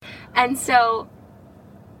And so,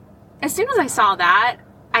 as soon as I saw that,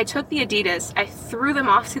 I took the Adidas, I threw them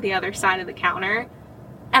off to the other side of the counter,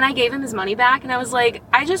 and I gave him his money back, and I was like,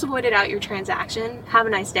 I just voided out your transaction. Have a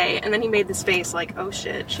nice day. And then he made this face like, oh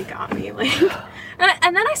shit, she got me. Like,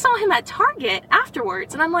 and then I saw him at Target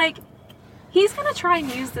afterwards, and I'm like, he's going to try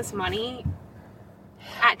and use this money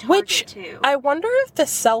at Target too. I wonder if the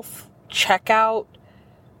self-checkout,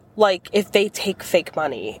 like, if they take fake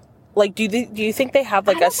money. Like, do you think they have,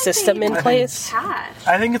 like, a system in place?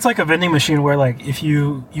 I think it's like a vending machine where, like, if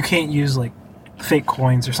you can't use, like, fake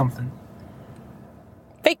coins or something.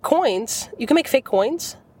 Fake coins? You can make fake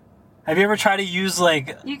coins? Have you ever tried to use,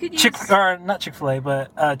 like, not Chick-fil-A,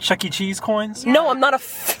 but Chuck E. Cheese coins? Yeah. No, I'm not a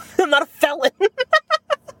felon.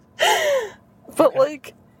 But,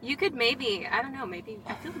 like... You could maybe, I don't know, maybe,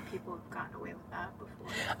 I feel like people have gotten away with that before.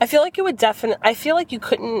 I feel like I feel like you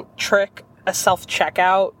couldn't trick a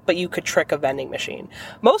self-checkout, but you could trick a vending machine.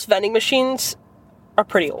 Most vending machines are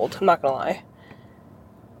pretty old, I'm not gonna lie.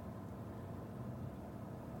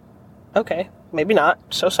 Okay, maybe not.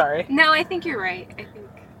 So sorry. No, I think you're right. I think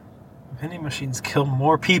vending machines kill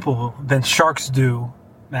more people than sharks do,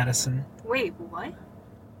 Madison. Wait, what?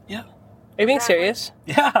 Yeah. Are you being serious?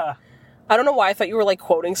 Yeah. I don't know why I thought you were, like,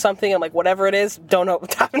 quoting something. I'm like, whatever it is, don't know,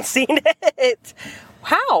 haven't seen it.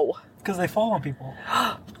 How? Because they fall on people.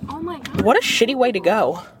 Oh my god. What a shitty way to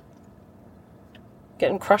go.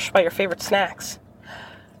 Getting crushed by your favorite snacks.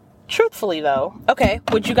 Truthfully, though. Okay,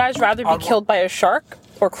 would you guys rather be killed by a shark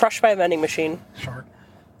or crushed by a vending machine? Shark.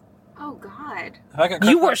 Oh god.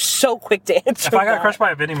 You were so quick to answer. If I got crushed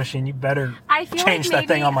by a vending machine, you better change that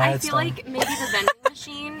thing on my headstone. I feel like maybe the vending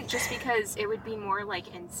machine, just because it would be more,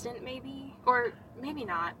 like, instant, maybe. Or maybe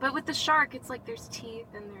not. But with the shark, it's like there's teeth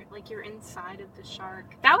and they're, like, you're inside of the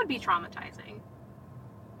shark. That would be traumatizing.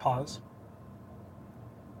 Pause.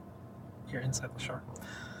 You're inside the shark.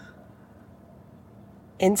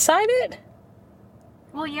 Inside it?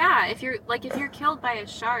 Well, yeah. If you're killed by a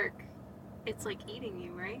shark, it's like eating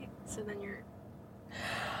you, right? So then you're...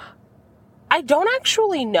 I don't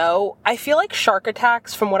actually know. I feel like shark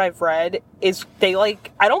attacks, from what I've read, I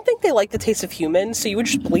don't think they like the taste of humans, so you would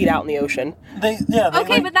just bleed out in the ocean.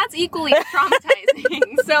 Okay, but that's equally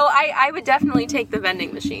traumatizing. So I would definitely take the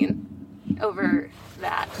vending machine over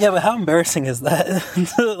that. Yeah, but how embarrassing is that?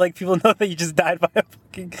 Like, people know that you just died by a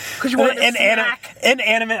fucking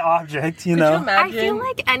inanimate object, you know? Could you imagine? I feel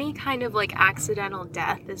like any kind of, like, accidental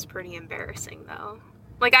death is pretty embarrassing, though.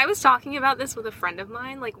 Like, I was talking about this with a friend of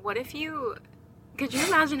mine. Like, what if could you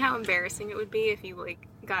imagine how embarrassing it would be if you, like,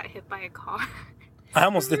 got hit by a car? I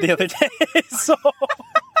almost did the other day, so...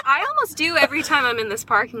 I almost do every time I'm in this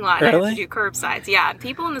parking lot. Really? I have to do curbsides. Yeah,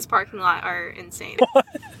 people in this parking lot are insane. What?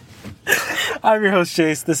 I'm your host,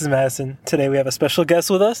 Chase. This is Madison. Today we have a special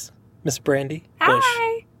guest with us, Miss Brandy Bush.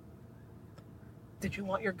 Hi! Did you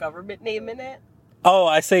want your government name in it? Oh,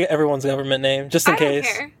 I say everyone's government name, just in case. I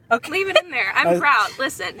don't care. Okay. Leave it in there. I'm proud.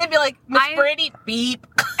 Listen. They'd be like, Miss Brandy, beep.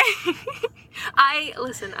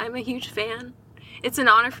 I'm a huge fan. It's an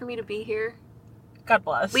honor for me to be here. God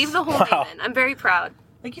bless. Leave the whole name in. I'm very proud.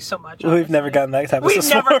 Thank you so much. We've never gotten that type of support.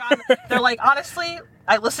 We've never gotten... They're like, honestly,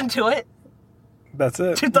 I listened to it. That's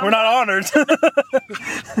it. We're not honored.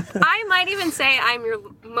 I might even say I'm your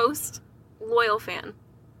most loyal fan.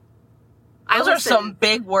 Those are some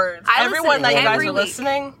big words. Everyone that you guys are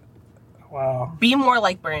listening, wow. Be more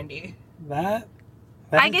like Brandy. That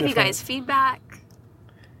I give you guys feedback.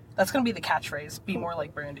 That's going to be the catchphrase. Be more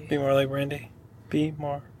like Brandy. Be more like Brandy. Be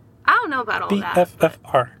more. I don't know about all that.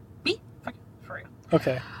 BFFR. Be for real.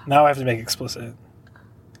 Okay. Now I have to make it explicit.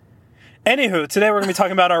 Anywho, today we're going to be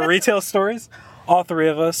talking about our retail stories. All three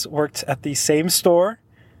of us worked at the same store.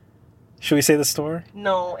 Should we say the store?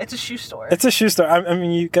 No, it's a shoe store. It's a shoe store. I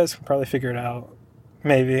mean, you guys can probably figure it out.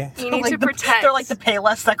 Maybe. You need to protect. They're like the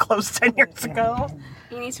Payless that closed 10 years ago.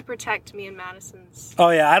 You need to protect me and Madison's.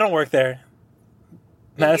 Oh, yeah. I don't work there.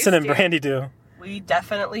 Madison and Brandy do. We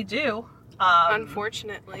definitely do.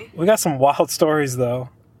 Unfortunately. We got some wild stories, though.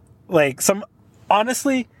 Like,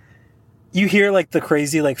 honestly, you hear, like, the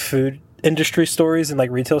crazy, like, food industry stories and,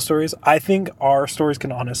 like, retail stories. I think our stories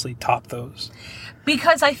can honestly top those.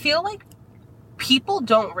 Because I feel like people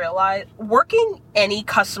don't realize, working any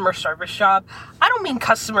customer service job, I don't mean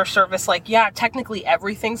customer service like, yeah, technically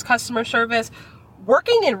everything's customer service.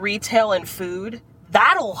 Working in retail and food,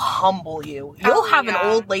 that'll humble you. You'll have an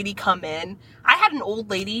old lady come in. I had an old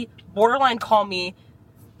lady borderline call me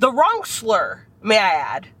the wrong slur, may I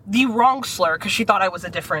add. The wrong slur, because she thought I was a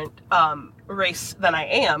different race than I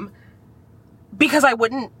am. Because I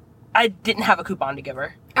didn't have a coupon to give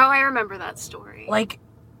her. Oh, I remember that story. Like,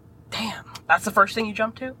 damn. That's the first thing you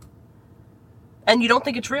jump to? And you don't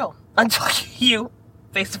think it's real until you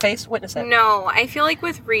face-to-face witness it. No, I feel like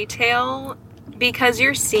with retail, because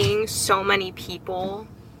you're seeing so many people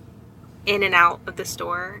in and out of the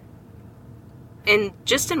store, and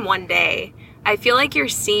just in one day, I feel like you're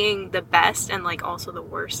seeing the best and, like, also the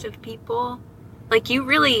worst of people. Like, you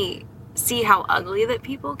really see how ugly that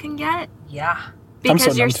people can get. Yeah.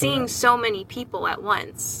 Because you're seeing so many people at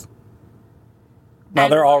once. No,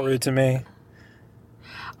 they're all rude to me.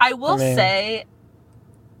 I will say,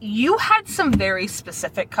 you had some very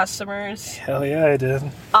specific customers. Hell yeah, I did.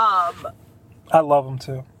 I love them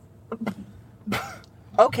too.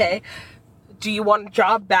 Okay. Do you want a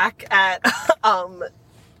job back at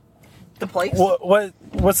the place?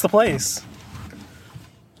 What's the place?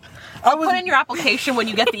 Put in your application. When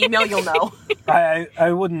you get the email, you'll know.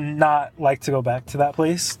 I would not like to go back to that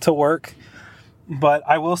place to work, but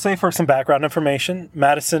I will say, for some background information,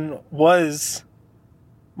 Madison was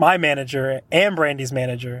my manager and Brandy's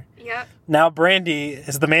manager. Yep. Now Brandy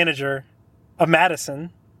is the manager of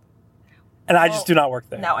Madison, and I just do not work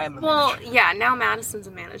there. Now I am a manager. Yeah, now Madison's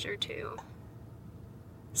a manager too.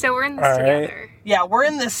 So we're in this together. Yeah, we're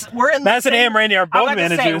in this. Madison and Brandy are both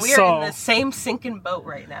managers. We're in the same sinking boat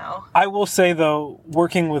right now. I will say, though,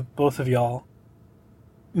 working with both of y'all,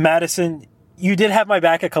 Madison, you did have my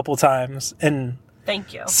back a couple times, and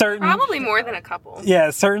thank you. Probably more than a couple.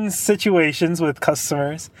 Yeah, certain situations with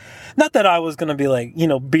customers. Not that I was gonna be like,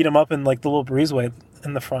 beat them up in like the little breezeway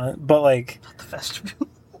in the front, but like the vestibule.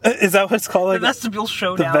 Is that what it's called? Like the vestibule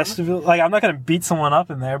showdown. The vestibule. Like, I'm not gonna beat someone up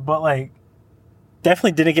in there, but like,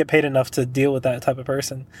 definitely didn't get paid enough to deal with that type of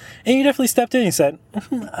person. And you definitely stepped in and said,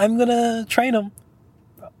 I'm gonna train them.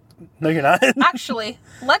 No, you're not. Actually,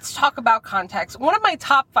 let's talk about context. One of my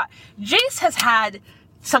top 5. Jace has had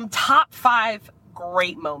some top 5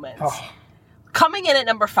 great moments. Oh. Coming in at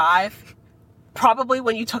number 5, probably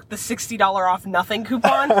when you took the $60 off nothing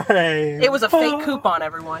coupon. Right. It was a fake coupon,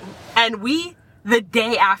 everyone. And the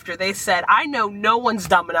day after, they said, I know no one's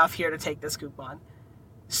dumb enough here to take this coupon.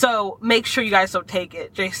 So make sure you guys don't take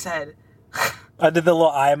it. Jace said... I did the little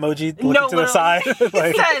eye emoji looking to the side.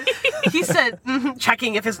 He said,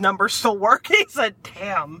 checking if his numbers still work. He said,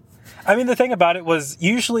 damn. I mean, the thing about it was,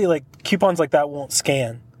 usually, like, coupons like that won't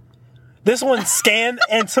scan. This one scanned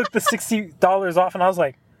and took the $60 off, and I was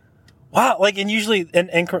like, wow. Like, and usually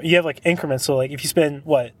you have, like, increments. So, like, if you spend,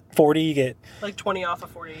 40, you get... like 20 off of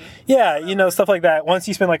 40. Yeah, stuff like that. Once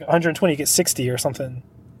you spend, like, 120, you get 60 or something.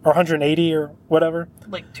 Or 180 or whatever.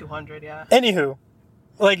 Like 200, yeah. Anywho,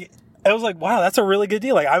 like... I was like, wow, that's a really good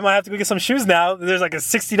deal. Like, I might have to go get some shoes now. There's like a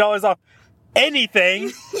 $60 off anything.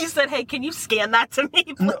 You said, hey, can you scan that to me,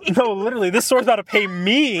 please? No, literally, this store's about to pay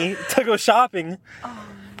me to go shopping. Oh.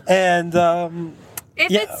 And,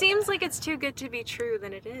 it seems like it's too good to be true,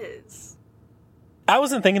 then it is. I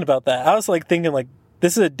wasn't thinking about that. I was like thinking, like,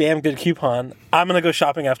 this is a damn good coupon. I'm going to go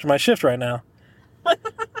shopping after my shift right now.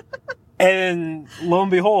 And lo and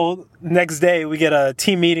behold, next day we get a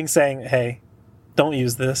team meeting saying, hey, don't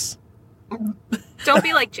use this. Don't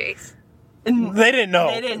be like Jace. They didn't know.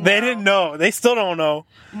 They didn't know. They still don't know.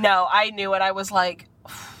 No, I knew it. I was like,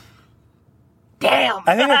 damn.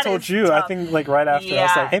 I think I told you. Tough. I think like right after. Yeah. I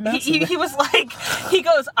was like, hey, Madison. He was like, he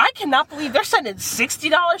goes, I cannot believe they're sending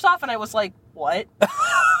 $60 off. And I was like, what?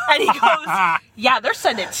 And he goes, yeah, they're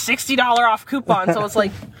sending $60 off coupons. So I was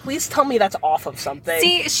like, please tell me that's off of something.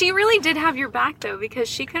 See, she really did have your back though, because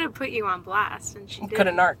she could have put you on blast, and she could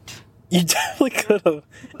have narked. You definitely could have.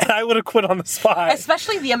 And I would have quit on the spot.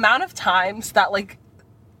 Especially the amount of times that, like,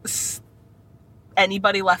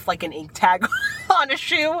 anybody left, like, an ink tag on a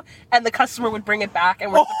shoe, and the customer would bring it back,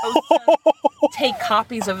 and we're supposed to take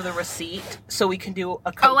copies of the receipt so we can do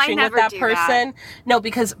a coaching with that person. No,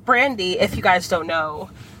 because Brandy, if you guys don't know,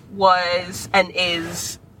 was and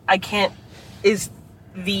is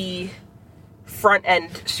the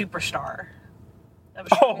front-end superstar.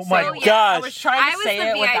 Oh my gosh. I was trying to say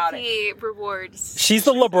it without it. I was the VIP rewards. She's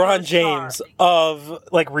the LeBron James of,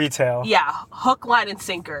 like, retail. Yeah, hook, line, and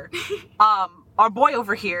sinker. Our boy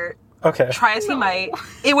over here, try as he might,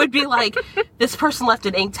 it would be like, this person left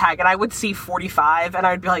an ink tag, and I would see 45, and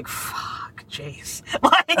I would be like, fuck, Jace.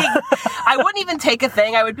 Like, I wouldn't even take a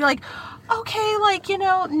thing. I would be like, okay, like,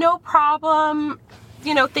 no problem.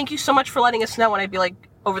 Thank you so much for letting us know. And I'd be like,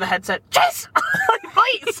 over the headset, Jace,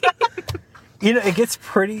 please. It gets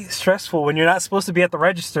pretty stressful when you're not supposed to be at the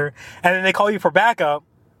register, and then they call you for backup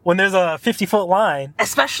when there's a 50-foot line.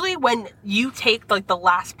 Especially when you take, like, the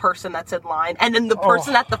last person that's in line, and then the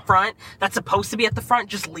person at the front that's supposed to be at the front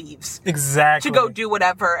just leaves. Exactly. To go do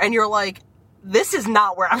whatever, and you're like, this is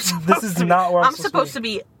not where I'm supposed to be. This is not where I'm supposed to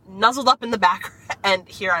be nuzzled up in the back, and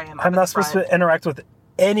here I am. I'm not supposed to interact with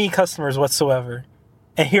any customers whatsoever.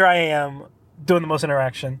 And here I am doing the most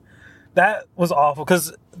interaction. That was awful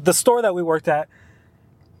because the store that we worked at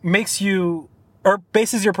makes you, or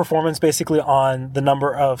bases your performance basically on the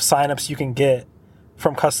number of signups you can get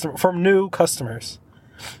from new customers.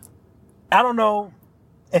 I don't know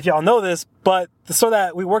if y'all know this, but the store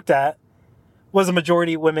that we worked at was a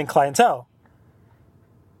majority women clientele.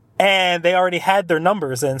 And they already had their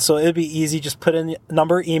numbers in, so it'd be easy. Just put in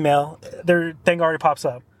number, email, their thing already pops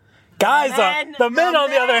up. Guys, the men on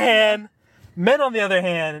the other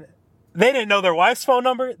hand, they didn't know their wife's phone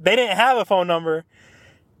number. They didn't have a phone number,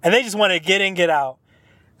 and they just wanted to get in, get out.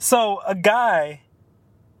 So a guy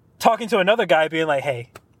talking to another guy, being like, "Hey,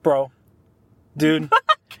 bro, dude,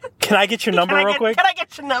 can I get your number real quick? Can I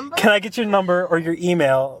get your number? Can I get your number or your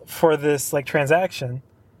email for this like transaction?"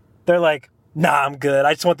 They're like, "Nah, I'm good.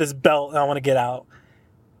 I just want this belt and I want to get out."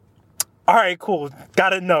 All right, cool. Got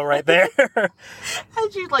to know right there.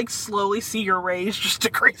 As you like slowly see your raise just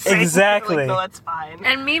decreasing. Exactly. Like, no, that's fine.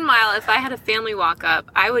 And meanwhile, if I had a family walk up,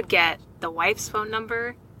 I would get the wife's phone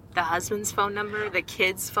number, the husband's phone number, the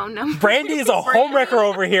kid's phone number. Brandy is a homewrecker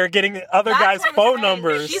over here getting other guys' phone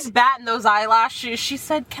numbers. She's batting those eyelashes. She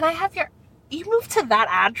said, "Can I have your... You moved to that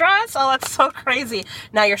address? Oh, that's so crazy.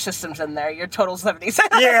 Now your system's in there. Your total 76.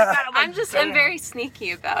 Yeah. I'm very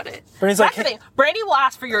sneaky about it. Brandy's That's like, the thing. Brandy will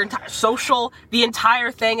ask for your entire social, the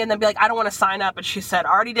entire thing, and then be like, "I don't want to sign up." And she said,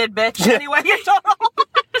 "Already did, bitch." Anyway, your total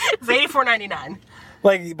is $84.99.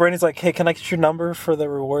 like, Brandy's like, "Hey, can I get your number for the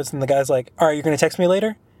rewards?" And the guy's like, "All right, you're going to text me later?"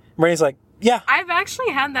 And Brandy's like, "Yeah." I've actually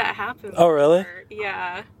had that happen. Oh, really? Before.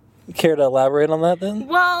 Yeah. You care to elaborate on that then?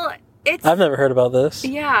 Well, I've never heard about this.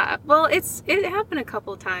 Yeah. Well, it happened a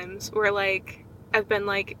couple times where like I've been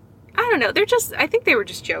like, I don't know. I think they were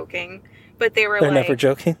just joking, but they're like, never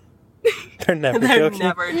joking. They're never joking.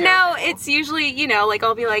 No, it's usually, like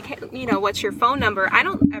I'll be like, hey, what's your phone number? I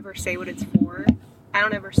don't ever say what it's for. I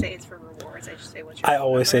don't ever say it's for rewards. I just say what's your phone number. I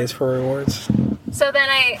always say it's for rewards. So then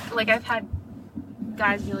I've had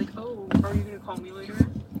guys be like, "Oh, are you going to call me later?"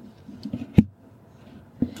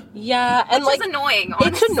 Yeah, and Which is annoying,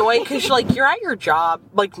 honestly. It's annoying because you're at your job.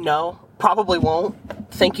 Like, no, probably won't.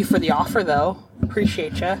 Thank you for the offer, though.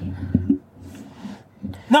 Appreciate you.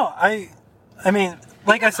 No, I mean,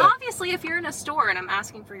 like I said, obviously, if you're in a store and I'm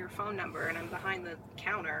asking for your phone number and I'm behind the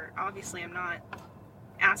counter, obviously I'm not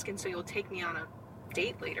asking so you'll take me on a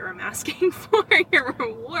date later. I'm asking for your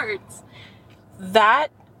rewards. That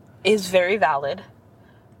is very valid.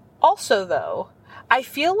 Also, though, I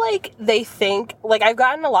feel like they think, like, I've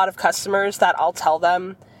gotten a lot of customers that I'll tell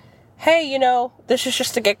them, "Hey, this is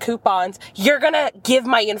just to get coupons. You're gonna give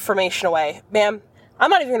my information away." Ma'am, I'm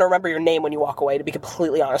not even gonna remember your name when you walk away, to be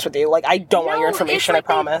completely honest with you. Like, I don't want your information, it's like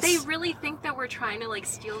I promise. They really think that we're trying to, like,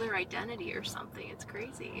 steal their identity or something. It's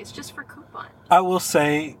crazy. It's just for coupons. I will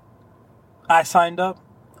say, I signed up.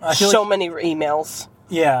 I feel so many emails.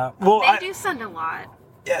 Yeah. Well, They do send a lot.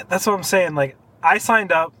 Yeah, that's what I'm saying. Like, I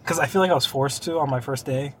signed up because I feel like I was forced to on my first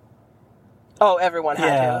day. Oh, everyone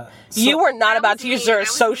had to. So, you were not about to me. use your That was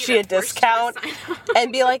me associate that forced you to discount sign up.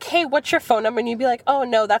 and be like, "Hey, what's your phone number?" And you'd be like, "Oh,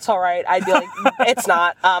 no, that's all right." I'd be like, "It's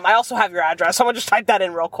not. I also have your address. Someone just type that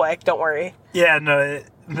in real quick. Don't worry." Yeah, no,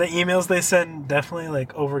 the emails they send definitely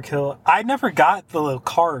like overkill. I never got the little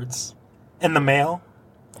cards in the mail,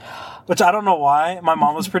 which I don't know why. My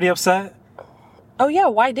mom was pretty upset. Oh, yeah,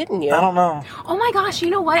 why didn't you? I don't know. Oh my gosh,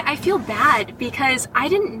 you know what? I feel bad because I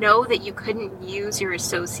didn't know that you couldn't use your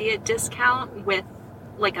associate discount with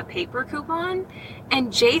like a paper coupon. And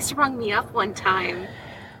Jace rung me up one time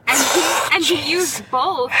and he used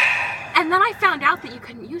both. And then I found out that you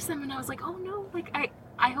couldn't use them and I was like, "Oh no, like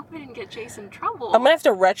I hope I didn't get Jace in trouble." I'm gonna have to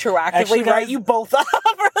retroactively write you both up.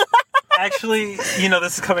 Actually,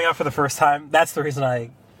 this is coming up for the first time. That's the reason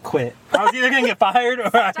I quit. I was either going to get fired or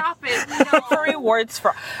Stop it. No. For rewards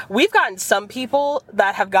fraud. We've gotten some people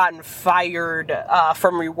that have gotten fired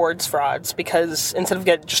from rewards frauds because instead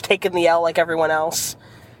of just taking the L like everyone else,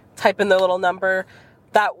 type in their little number.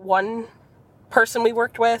 That one person we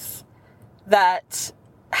worked with that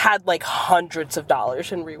had like hundreds of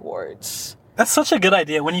dollars in rewards. That's such a good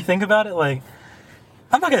idea when you think about it. Like,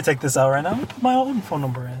 I'm not going to take this out right now. Put my own phone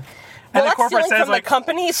number in. And the corporate says, from the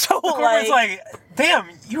company, so the corporate's like, "Damn,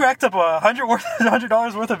 you racked up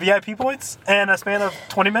 $100 worth of VIP points in a span of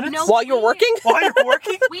 20 minutes No. while you're working." While you're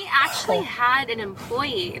working? We actually had an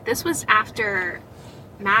employee. This was after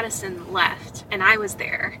Madison left, and I was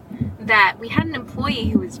there. That we had an employee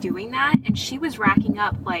who was doing that, and she was racking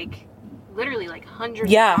up like literally like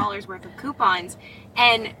hundreds of dollars worth of coupons,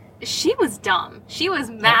 and she was dumb. She was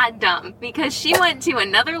mad dumb because she went to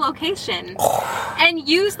another location and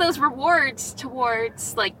used those rewards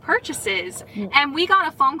towards like purchases. And we got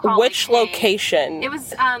a phone call. Which like, hey, location? It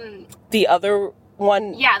was the other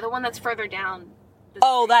one. Yeah, the one that's further down.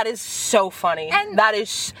 Oh, that is so funny. And that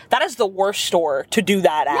is the worst store to do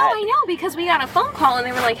that at. No, I know, because we got a phone call and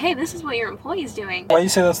they were like, "Hey, this is what your employee's doing." Why do you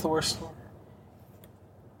say that's the worst store?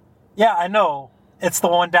 Yeah, I know. It's the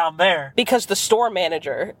one down there. Because the store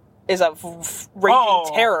manager is a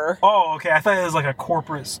raging terror. Oh, okay. I thought it was like a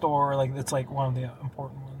corporate store, like it's like one of the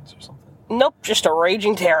important ones or something. Nope, just a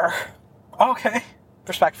raging terror. Okay.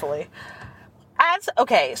 Respectfully.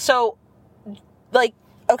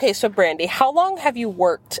 So Brandy, how long have you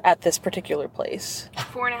worked at this particular place?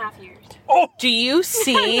 4.5 years. Oh! Do you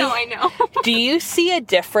see... No, I know. Do you see a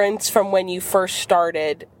difference from when you first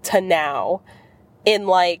started to now in,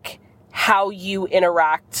 like, how you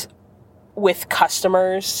interact with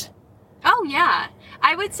customers? Oh, yeah.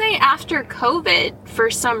 I would say after COVID,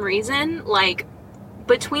 for some reason, like,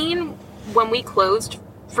 between when we closed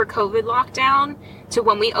for COVID lockdown to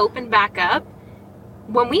when we opened back up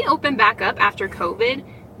after COVID,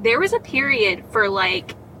 there was a period for,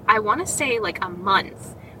 like, I want to say, like, a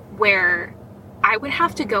month where I would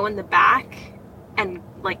have to go in the back and,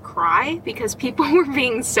 like, cry because people were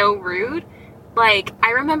being so rude. Like,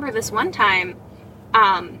 I remember this one time,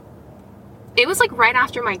 it was, like, right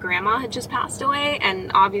after my grandma had just passed away,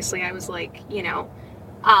 and obviously I was, like, you know,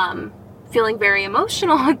 feeling very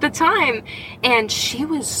emotional at the time, and she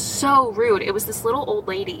was so rude. It was this little old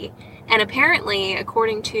lady, and apparently,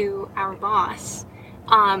 according to our boss,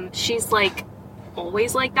 she's, like,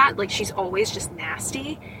 always like that. Like, she's always just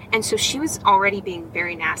nasty, and so she was already being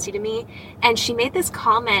very nasty to me, and she made this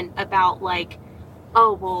comment about, like,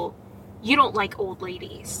 oh, well, you don't like old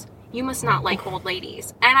ladies. You must not like old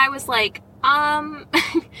ladies. And I was like,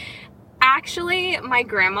 actually, my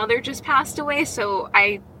grandmother just passed away, so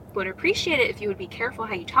I would appreciate it if you would be careful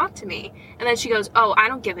how you talk to me. And then she goes, oh, I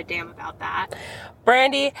don't give a damn about that.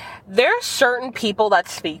 Brandy, there are certain people that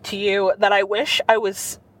speak to you that I wish I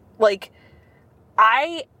was, like,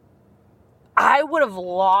 I would have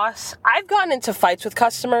lost. I've gotten into fights with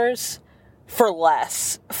customers for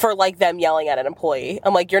less, for, like, them yelling at an employee.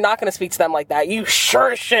 I'm like, you're not going to speak to them like that. You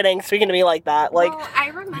sure shit ain't speaking to me like that. Like, well, I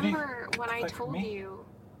remember when I told you.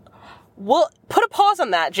 Well, put a pause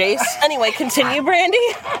on that, Jace. Anyway, continue, Brandy.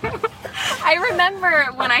 I remember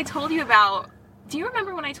when I told you about... Do you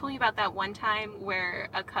remember when I told you about that one time where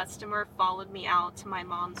a customer followed me out to my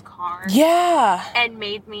mom's car? Yeah. And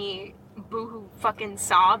made me boohoo fucking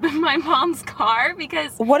sob in my mom's car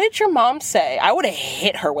because... What did your mom say? I would have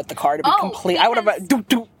hit her with the car to be complete. I would have... Well,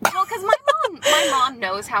 because my mom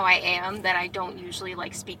knows how I am, that I don't usually,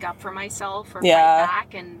 like, speak up for myself or fight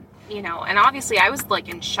back, and, you know, and obviously I was, like,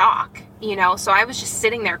 in shock, you know, so I was just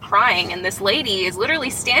sitting there crying, and this lady is literally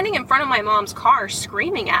standing in front of my mom's car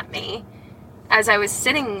screaming at me as I was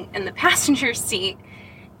sitting in the passenger seat,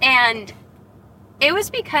 and it was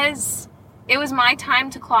because it was my time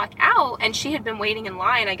to clock out, and she had been waiting in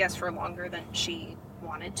line, I guess, for longer than she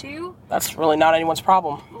wanted to. That's really not anyone's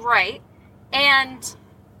problem. Right. And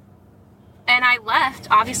I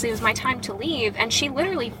left. Obviously, it was my time to leave, and she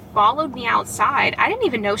literally followed me outside. I didn't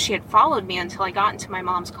even know she had followed me until I got into my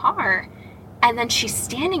mom's car. And then she's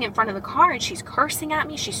standing in front of the car, and she's cursing at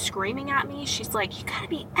me. She's screaming at me. She's like, you gotta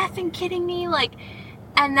be effing kidding me. Like,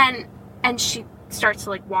 and she starts to,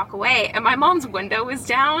 like, walk away. And my mom's window was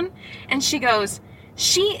down, and she goes,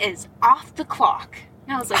 she is off the clock.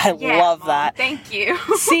 And I was like, yeah, love Mom, that. Thank you.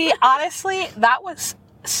 See, honestly, that was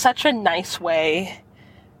such a nice way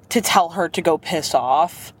to tell her to go piss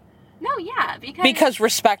off. No, yeah, because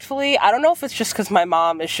respectfully, I don't know if it's just because my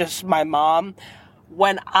mom is just my mom.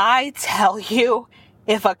 When I tell you,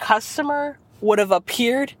 if a customer would have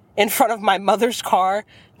appeared in front of my mother's car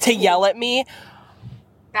to yell at me,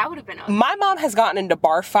 that would have been ugly. My mom has gotten into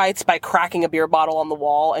bar fights by cracking a beer bottle on the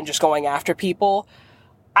wall and just going after people.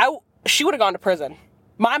 She would have gone to prison.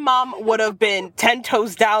 My mom would have been 10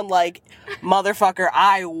 toes down like, motherfucker,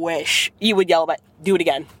 I wish you would yell about, do it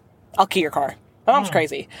again. I'll key your car. My mom's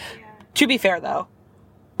crazy. Yeah. To be fair, though.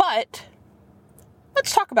 But,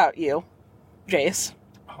 let's talk about you, Jace.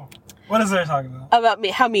 Oh. What is there to talk about? About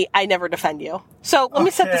me, I never defend you. So, let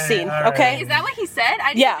me set the scene, okay? Is that what he said?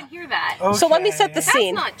 I didn't even hear that. Okay. So, let me set the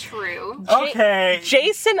scene. That's not true. Okay.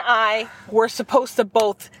 Jace and I were supposed to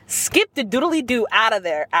both skip the doodly-doo out of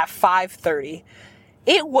there at 5:30.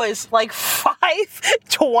 It was like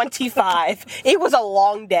 5:25. It was a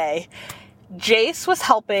long day. Jace was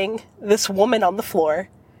helping this woman on the floor.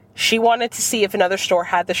 She wanted to see if another store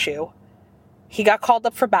had the shoe. He got called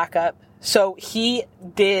up for backup. So he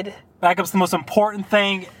did. Backup's the most important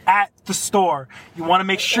thing at the store. You want to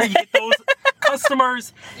make sure you get those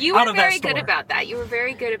customers You out were of that very store. good about that. You were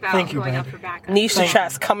very good about Thank you, going up Brandy. for backup. Niche to Thank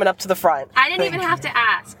chest coming up to the front. I didn't even Thank have you. to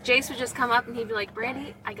ask. Jace would just come up and he'd be like,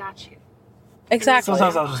 Brandy, I got you. Exactly.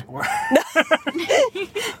 Sometimes I was just bored.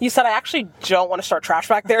 You said, I actually don't want to start trash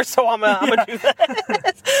back there, so I'm gonna do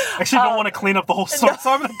that. I actually don't want to clean up the whole store,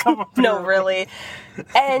 so I'm going to come up No, here. really.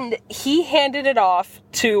 And he handed it off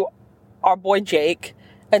to our boy Jake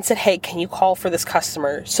and said, hey, can you call for this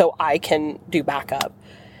customer so I can do backup?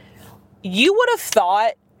 You would have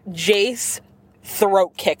thought Jace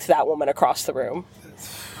throat kicked that woman across the room.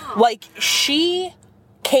 Like, she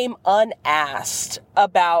came unasked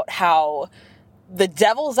about how the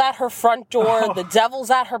devil's at her front door, the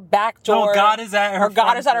devil's at her back door. Oh, God is at her God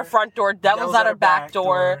front is at her door. front door, devil's at her back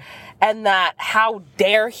door. And that how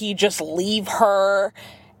dare he just leave her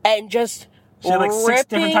and just She had like 6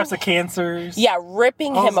 different ripping- types of cancers. Yeah,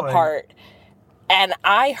 ripping I was him like- apart. And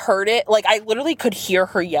I heard it, like, I literally could hear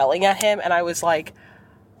her yelling at him, and I was like,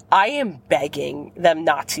 I am begging them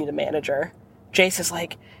not to need a manager. Jace is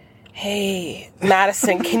like, hey,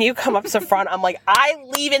 Madison, can you come up to the front? I'm like, I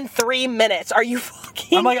leave in 3 minutes. Are you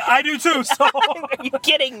fucking... I'm like, I do too, so... Are you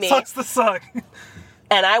kidding me? Sucks to suck.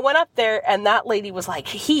 And I went up there, and that lady was like,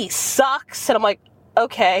 he sucks. And I'm like,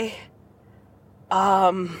 okay.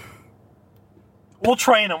 We'll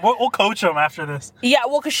train him. We'll coach him after this. Yeah,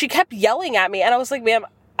 well, because she kept yelling at me, and I was like, ma'am,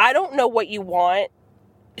 I don't know what you want.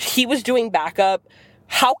 He was doing backup.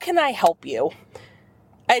 How can I help you?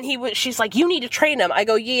 And she's like, you need to train him. I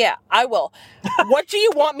go, yeah, I will. What do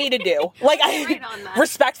you want me to do? Like, Right on that.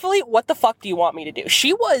 respectfully, what the fuck do you want me to do?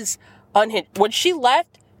 She was unhinged. When she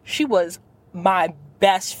left, she was my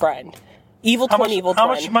best friend. Evil twin. How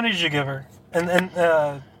much money did you give her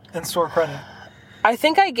in store credit? I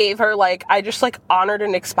think I gave her, like, I just, like, honored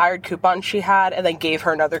an expired coupon she had and then gave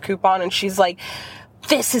her another coupon. And she's like,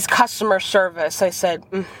 this is customer service. I said,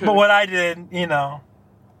 But what I did,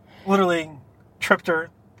 literally tripped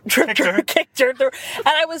her. kicked her through. And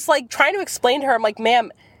I was, like, trying to explain to her, I'm like,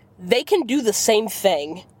 ma'am, they can do the same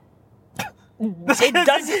thing. It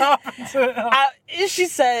doesn't. She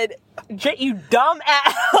said, you dumb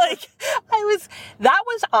ass. Like, that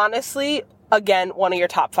was honestly, again, one of your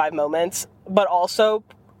top 5 moments. But also,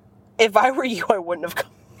 if I were you, I wouldn't have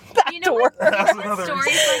come back to work. What another stories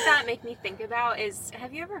like that make me think about is,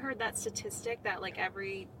 have you ever heard that statistic that like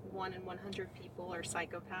every 1 in 100 people are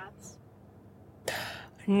psychopaths?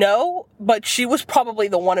 No, but she was probably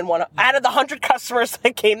the one in one. Out of the 100 customers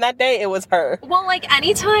that came that day, it was her. Well, like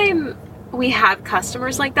anytime we have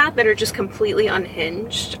customers like that are just completely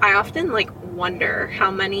unhinged, I often like wonder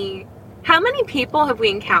how many people have we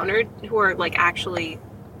encountered who are like actually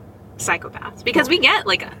psychopaths, because we get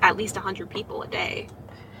like at least 100 people a day.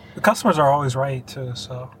 The customers are always right, too,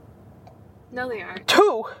 so... No, they aren't.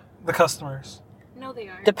 2. The customers. No, they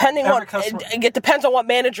aren't. Depending Every on customer- it depends on what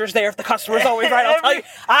manager's there. If the customer's always right,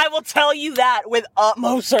 I will tell you that with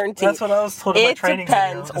utmost certainty. That's what I was told in my It training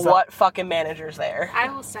depends video. is that what fucking manager's there, I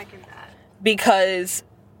will second that. because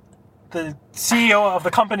the CEO of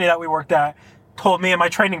the company that we worked at told me in my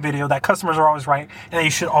training video that customers are always right and that you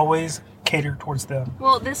should always cater towards them.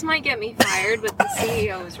 Well, this might get me fired, but the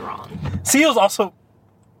CEO is wrong. CEO's also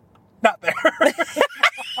not there.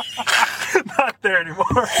 Not there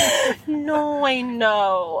anymore. no, I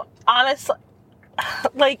know. Honestly,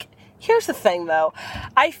 like, here's the thing though.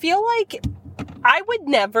 I feel like I would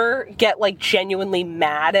never get like genuinely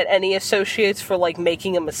mad at any associates for like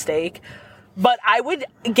making a mistake, but I would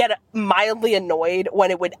get mildly annoyed when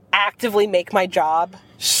it would actively make my job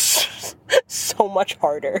so much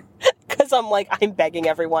harder. Because I'm like, I'm begging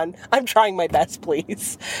everyone. I'm trying my best,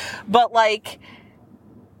 please. But like,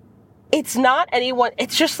 it's not anyone,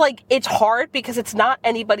 it's just like, it's hard because it's not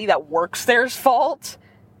anybody that works there's fault.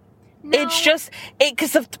 No. It's just,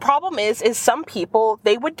 because the problem is some people,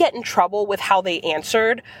 they would get in trouble with how they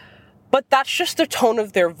answered, but that's just the tone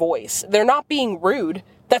of their voice. They're not being rude.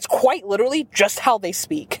 That's quite literally just how they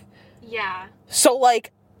speak. Yeah. So,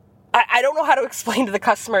 like, I don't know how to explain to the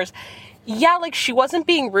customers, yeah, like, she wasn't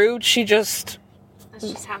being rude, she just...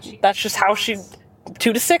 That's just how she...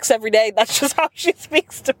 2 to 6 every day, that's just how she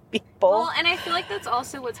speaks to people. Well, and I feel like that's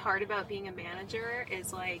also what's hard about being a manager,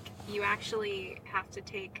 is, like, you actually have to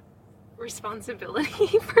take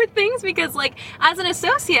responsibility for things, because, like, as an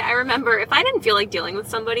associate, I remember if I didn't feel like dealing with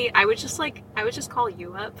somebody, I would just call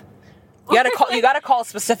you up. You gotta call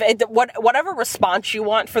specific, whatever response you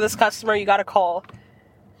want for this customer, you gotta call.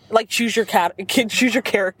 Like, choose your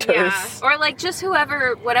characters. Yeah. Or, like, just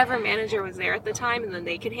whatever manager was there at the time, and then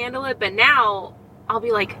they could handle it. But now, I'll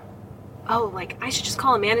be like, oh, like, I should just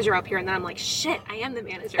call a manager up here. And then I'm like, shit, I am the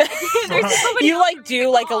manager. There's somebody You else like for me do to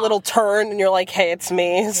like a call. little turn and you're like, hey, it's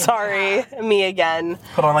me. Sorry, me again.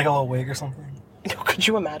 Put on like a little wig or something. Could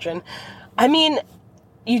you imagine? I mean,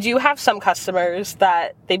 you do have some customers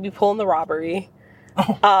that they be pulling the robbery.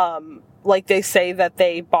 Like they say that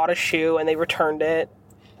they bought a shoe and they returned it,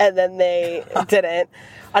 and then they didn't.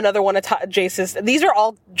 Another one of Jace's. These are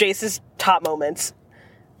all Jace's top moments.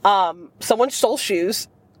 Someone stole shoes.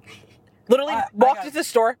 Literally walked into the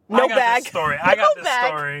store, no bag. I got this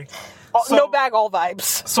story. So, no bag, all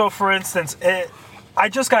vibes. So, for instance, I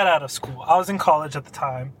just got out of school. I was in college at the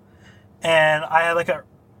time, and I had like a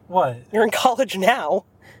what? You're in college now.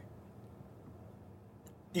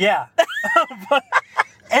 Yeah. But,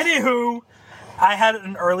 anywho, I had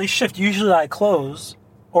an early shift. Usually, I close,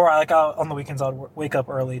 or on the weekends, I'd wake up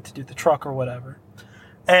early to do the truck or whatever.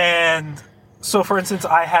 And so, for instance,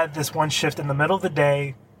 I had this one shift in the middle of the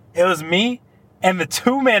day. It was me and the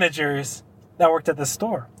two managers that worked at the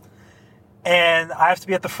store. And I have to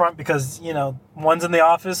be at the front because, you know, one's in the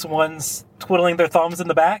office, one's twiddling their thumbs in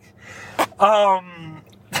the back.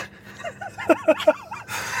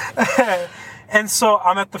 And so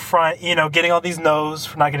I'm at the front, you know, getting all these no's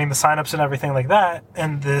for not getting the signups and everything like that.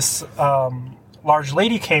 And this large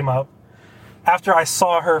lady came up after I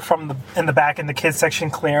saw her in the back in the kids section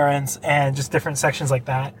clearance and just different sections like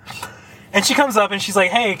that. And she comes up and she's like,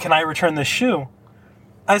 hey, can I return this shoe?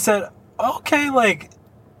 I said, okay, like,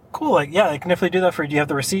 cool. Like, yeah, I can definitely do that for you. Do you have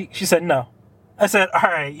the receipt? She said, no. I said, all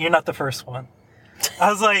right, you're not the first one. I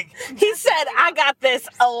was like... He said, I got this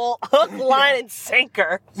hook, line, and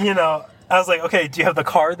sinker. You know, I was like, okay, do you have the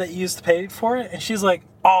card that you used to pay for it? And she's like,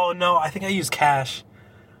 oh, no, I think I used cash.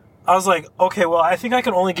 I was like, okay, well, I think I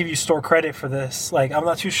can only give you store credit for this. Like, I'm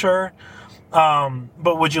not too sure.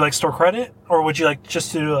 But would you like store credit? Or would you like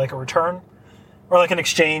just to do like a return? Or like an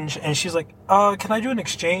exchange? And she's like, can I do an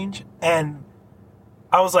exchange? And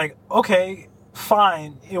I was like, okay,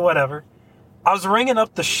 fine, whatever. I was ringing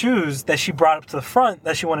up the shoes that she brought up to the front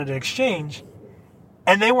that she wanted to exchange,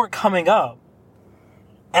 and they weren't coming up.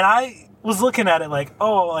 And I was looking at it like,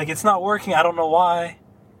 oh, like it's not working. I don't know why.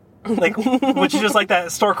 Like, would you just like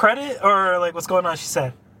that store credit? Or like, what's going on? She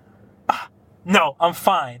said, no, I'm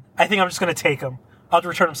fine. I think I'm just going to take them. I'll have to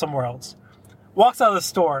return them somewhere else. Walks out of the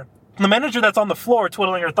store. The manager that's on the floor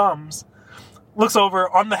twiddling her thumbs looks over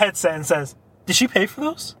on the headset and says, did she pay for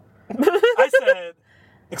those? I said,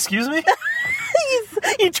 excuse me?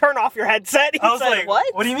 You turn off your headset. I was said, like,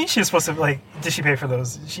 what do you mean she was supposed to, like, did she pay for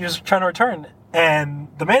those? She was trying to return. And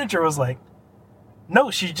the manager was like,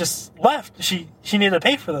 no, she just left. She needed to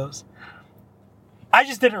pay for those. I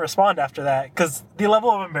just didn't respond after that because the level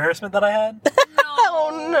of embarrassment that I had.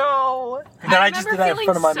 Oh, no. And then I just did that in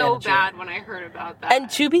front of my so manager. bad when I heard about that. And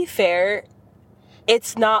to be fair,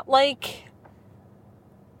 it's not like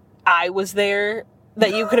I was there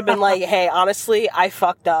that you could have been like, hey, honestly, I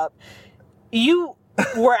fucked up. You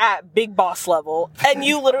were at big boss level, and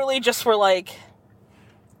you literally just were like...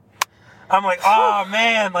 I'm like, oh,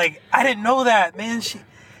 man, like, I didn't know that, man.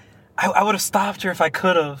 I would have stopped her if I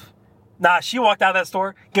could have. Nah, she walked out of that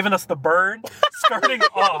store, giving us the bird, skirting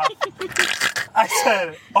off. I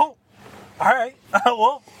said, oh, all right,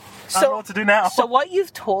 well, I don't know what to do now. So what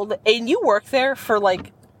you've told, and you worked there for,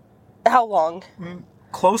 like, how long?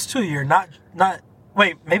 Close to a year,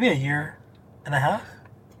 wait, maybe a year and a half?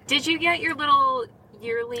 Did you get your little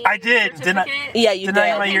yearly I did. certificate? Yeah, you did. I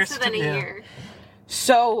get my Okay, year so then a certificate? year.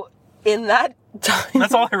 So, in that time...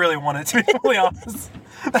 That's all I really wanted, to be totally honest.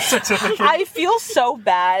 That certificate. I feel so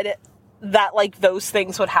bad that, like, those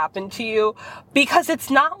things would happen to you, because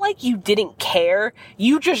it's not like you didn't care.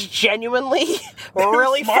 You just genuinely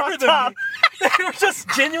really fucked up. They were just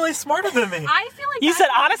genuinely smarter than me. I feel like You that said,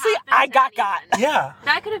 could have honestly, happened I to got. anyone. Yeah.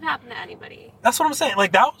 That could have happened to anybody. That's what I'm saying.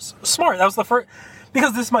 Like, that was smart. That was the first...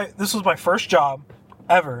 Because this was my first job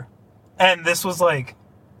ever. And this was, like...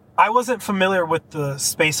 I wasn't familiar with the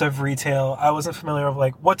space of retail. I wasn't familiar with,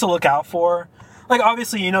 like, what to look out for. Like,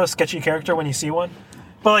 obviously, you know a sketchy character when you see one.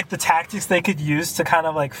 But, like, the tactics they could use to kind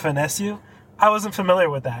of, like, finesse you, I wasn't familiar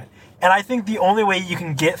with that. And I think the only way you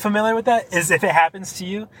can get familiar with that is if it happens to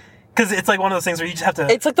you. Because it's, like, one of those things where you just have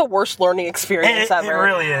to... It's, like, the worst learning experience ever. It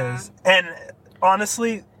really is. And,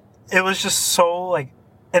 honestly, it was just so, like,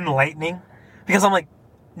 enlightening. Because I'm like,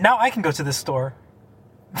 now I can go to this store.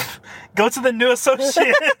 Go to the new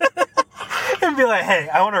associate. And be like, hey,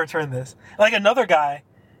 I want to return this. Like, another guy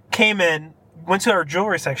came in, went to our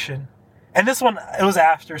jewelry section. And this one, it was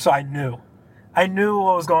after, so I knew. I knew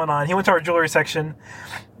what was going on. He went to our jewelry section,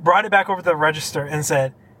 brought it back over to the register, and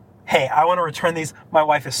said, hey, I want to return these. My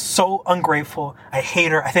wife is so ungrateful. I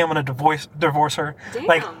hate her. I think I'm going to divorce her. Damn.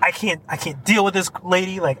 Like, I can't deal with this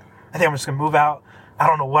lady. Like, I think I'm just going to move out. I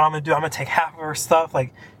don't know what I'm going to do. I'm going to take half of her stuff.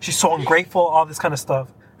 Like, she's so ungrateful, all this kind of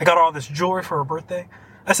stuff. I got her all this jewelry for her birthday.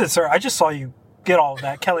 I said, sir, I just saw you get all of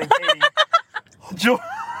that. Kelly and Katie.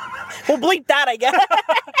 We'll bleep that, I guess.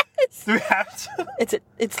 Do we have to?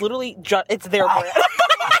 It's literally it's their brand.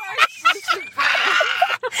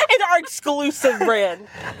 It's our exclusive brand.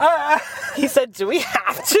 He said, do we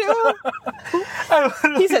have to?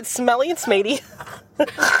 He said, smelly and smatey.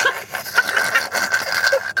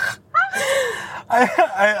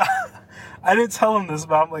 I didn't tell him this,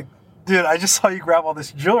 but I'm like, dude, I just saw you grab all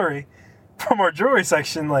this jewelry from our jewelry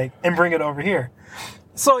section, like, and bring it over here.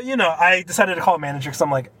 So, I decided to call a manager because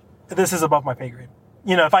I'm like, this is above my pay grade.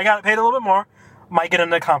 If I got paid a little bit more, might get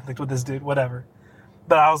into conflict with this dude, whatever.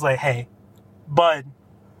 But I was like, hey, bud,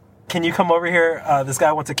 can you come over here? This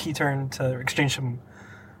guy wants a key turn to exchange some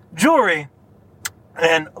jewelry.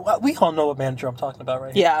 And we all know what manager I'm talking about,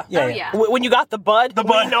 right? Yeah. Yeah. When you got the bud,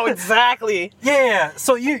 we know exactly. Yeah.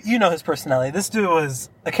 So you know his personality. This dude was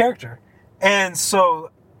a character. And so,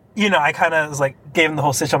 I kind of was like, gave him the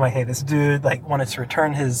whole stitch. I'm like, hey, this dude like wanted to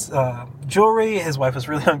return his jewelry. His wife was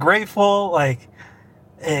really ungrateful. Like,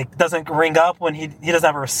 it doesn't ring up when he doesn't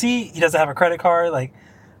have a receipt. He doesn't have a credit card. Like,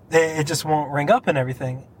 it just won't ring up and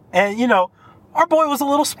everything. And, our boy was a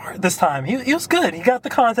little smart this time. He was good. He got the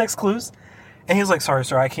context clues. And he was like, sorry,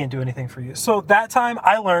 sir, I can't do anything for you. So that time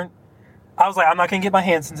I learned, I was like, I'm not going to get my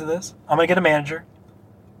hands into this. I'm going to get a manager.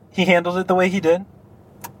 He handled it the way he did.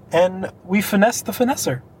 And we finessed the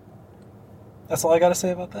finesser. That's all I got to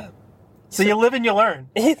say about that. So you live and you learn.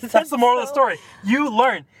 That's the moral of the story. You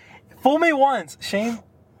learn. Fool me once, shame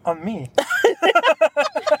on me.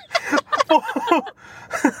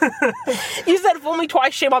 You said fool me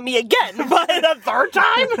twice, shame on me again. But the third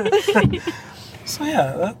time? So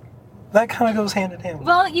yeah, that kind of goes hand in hand.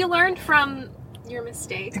 Well, you learned from your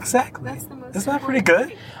mistake. Exactly. That's the most Isn't that pretty important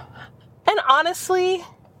good? thing. And honestly,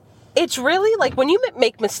 it's really like when you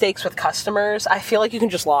make mistakes with customers, I feel like you can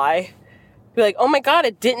just lie. Be like, oh my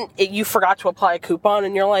god, you forgot to apply a coupon,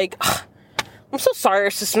 and you're like, I'm so sorry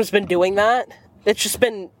our system's been doing that. It's just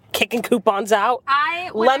been kicking coupons out.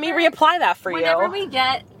 Let me reapply that for you. Whenever we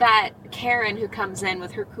get that Karen who comes in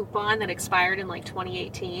with her coupon that expired in like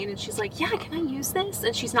 2018 and she's like, yeah, can I use this?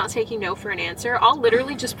 And she's not taking no for an answer. I'll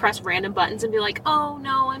literally just press random buttons and be like, oh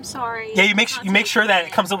no, I'm sorry. Yeah, you make sure that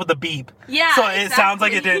it comes up with a beep. Yeah, so it sounds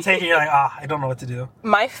like it didn't take it. You're like, I don't know what to do.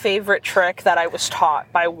 My favorite trick that I was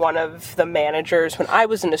taught by one of the managers when I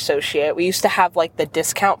was an associate, we used to have like the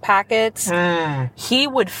discount packets. He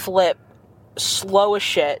would flip slow as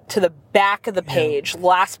shit to the back of the page,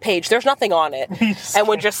 last page, there's nothing on it, and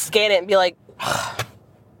would just scan it and be like,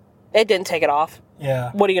 it didn't take it off.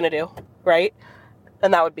 Yeah. What are you gonna do? Right?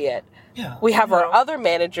 And that would be it. Yeah. We have our other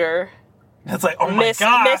manager, it's like, oh my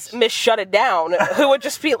gosh. Miss Shut It Down, who would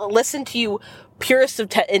just listen to you purest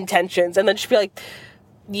of intentions and then just be like,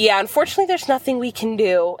 yeah, unfortunately there's nothing we can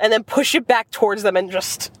do, and then push it back towards them and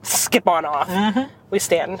just skip on off. Mm-hmm. We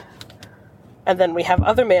stand. And then we have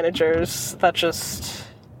other managers that just...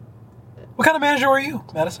 What kind of manager were you,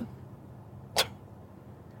 Madison?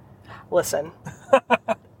 Listen.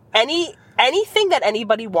 Anything that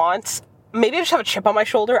anybody wants, maybe I just have a chip on my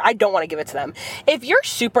shoulder, I don't want to give it to them. If you're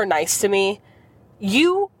super nice to me,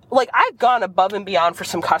 I've gone above and beyond for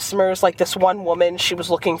some customers. Like this one woman, she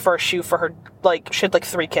was looking for a shoe for her, she had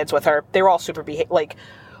 3 kids with her. They were all super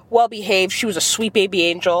well-behaved. She was a sweet baby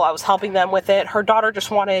angel. I was helping them with it. Her daughter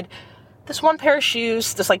just wanted this one pair of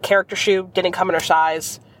shoes, this character shoe, didn't come in her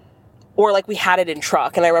size, or we had it in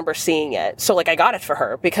truck, and I remember seeing it. So I got it for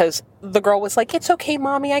her because the girl was like, it's okay,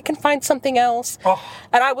 mommy, I can find something else. Oh.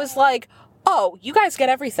 And I was like, oh, you guys get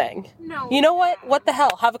everything. No. You know what? What the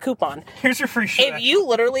hell? Have a coupon. Here's your free shoe. If you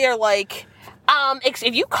literally are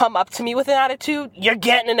if you come up to me with an attitude, you're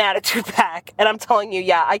getting an attitude back. And I'm telling you,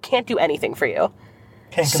 yeah, I can't do anything for you.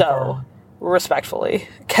 Can't confirm. Respectfully,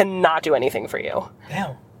 cannot do anything for you.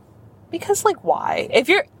 Damn. Because, why? If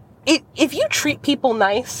you treat people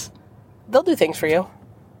nice, they'll do things for you.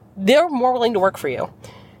 They're more willing to work for you.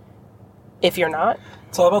 If you're not...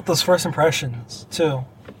 It's all about those first impressions, too.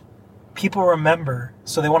 People remember,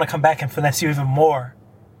 so they want to come back and finesse you even more.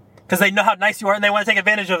 Because they know how nice you are and they want to take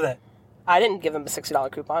advantage of that. I didn't give them a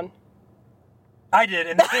 $60 coupon. I did,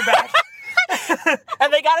 and they came back.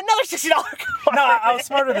 And they got another $60 coupon. No, I was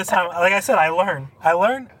smarter this time. Like I said, I learned.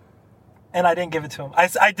 and I didn't give it to him.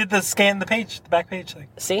 I did the scan the back page thing.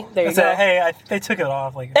 See, there you I go. said, hey, they took it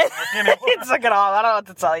off. Like, He took it off. I don't know what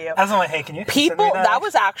to tell you. I was like, hey, can you People, send me that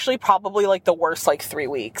was actually probably like the worst like 3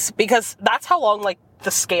 weeks because that's how long like the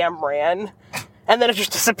scam ran, and then it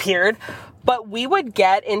just disappeared. But we would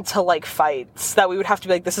get into like fights that we would have to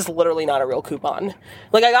be like, this is literally not a real coupon.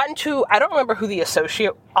 Like I don't remember who the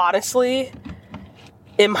associate, honestly.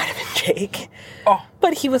 It might have been Jake. Oh.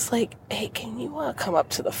 But he was like, hey, can you come up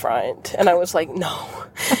to the front? And I was like, no.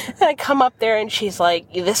 And I come up there and she's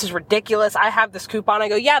like, this is ridiculous. I have this coupon. I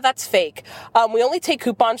go, yeah, that's fake. We only take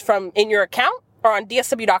coupons from in your account or on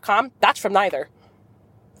DSW.com. That's from neither.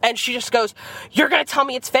 And she just goes, you're going to tell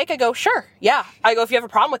me it's fake? I go, sure. Yeah. I go, if you have a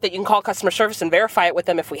problem with it, you can call customer service and verify it with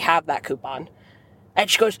them if we have that coupon. And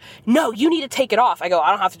she goes, no, you need to take it off. I go, I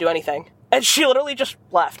don't have to do anything. And she literally just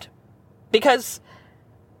left. Because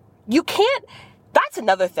you can't, that's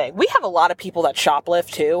another thing. We have a lot of people that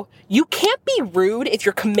shoplift too. You can't be rude if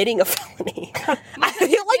you're committing a felony. I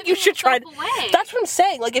feel like you should try to, that's what I'm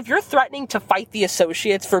saying. Like if you're threatening to fight the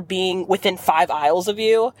associates for being within 5 aisles of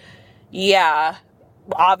you, yeah,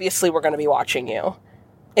 obviously we're going to be watching you.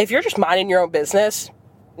 If you're just minding your own business,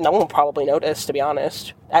 no one will probably notice, to be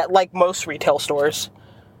honest. At like most retail stores.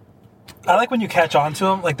 I like when you catch on to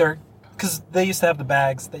them, like because they used to have the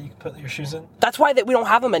bags that you could put your shoes in. That's why we don't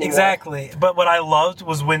have them anymore. Exactly. But what I loved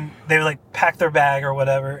was when they would like pack their bag or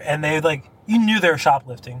whatever, and they like, you knew they were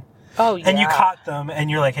shoplifting. Oh, yeah. And you caught them,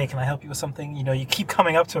 and you're like, hey, can I help you with something? You know, you keep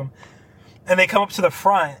coming up to them. And they come up to the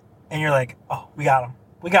front, and you're like, oh, we got them.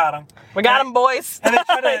 We got them. We got them, boys. And they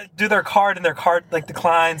try to do their card, and their card like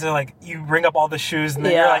declines, and like you ring up all the shoes, and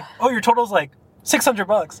then you're like, oh, your total's like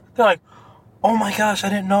 $600. They're like, oh my gosh, I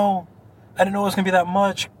didn't know it was gonna be that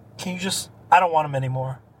much. Can you just? I don't want them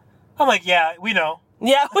anymore. I'm like, yeah, we know.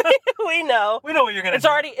 Yeah, we know. We know what you're gonna do.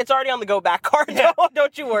 It's already on the go back card. Yeah.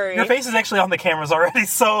 Don't you worry. Your face is actually on the cameras already,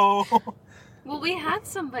 so. Well, we had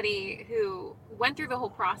somebody who went through the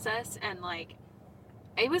whole process and like.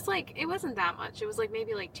 It wasn't that much. It was like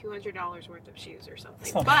maybe like $200 worth of shoes or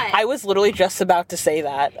something. But I was literally just about to say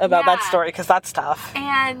that about that story because that's tough.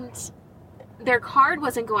 And their card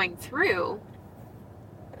wasn't going through.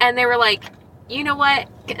 And they were like, you know what?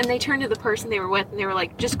 And they turned to the person they were with and they were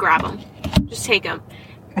like, just grab them. Just take them.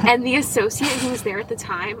 And the associate who was there at the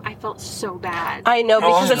time, I felt so bad. I know,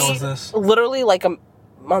 How because long ago was it's this? literally like a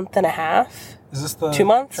month and a half. Is this the 2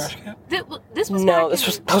 months? trash can? This was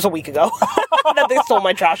that was a week ago that they stole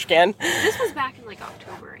my trash can. This was back in like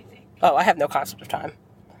October, I think. Oh, I have no concept of time.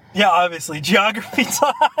 Yeah, obviously geography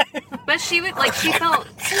time. But she would like she felt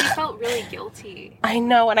really guilty. I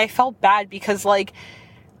know, and I felt bad because like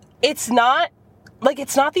it's not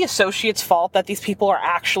the associate's fault that these people are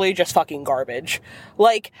actually just fucking garbage.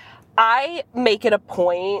 Like I make it a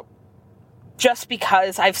point. Just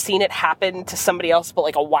because I've seen it happen to somebody else, but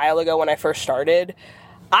like a while ago when I first started,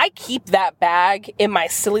 I keep that bag in my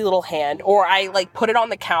silly little hand, or I like put it on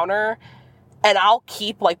the counter and I'll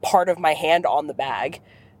keep like part of my hand on the bag.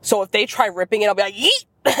 So if they try ripping it, I'll be like, yeet!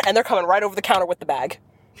 And they're coming right over the counter with the bag.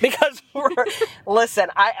 Because listen,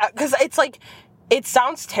 because it's like, it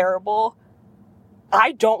sounds terrible.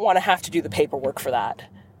 I don't want to have to do the paperwork for that.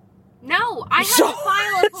 No, I had to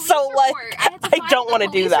file a police report. I don't want to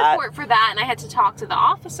do that. Report for that, and I had to talk to the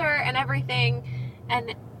officer and everything.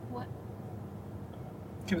 And what?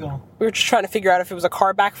 Keep going. We were just trying to figure out if it was a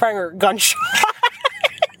car backfiring or a gunshot.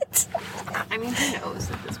 I mean, who knows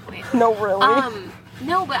at this point? No, really.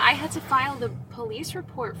 No, but I had to file the police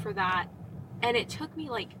report for that, and it took me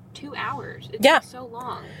like 2 hours. It took so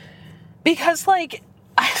long. Because like,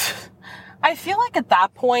 I feel like at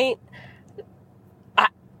that point.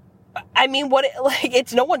 I mean,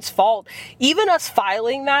 it's no one's fault. Even us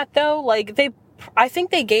filing that, though, like, I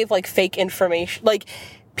think they gave, like, fake information. Like,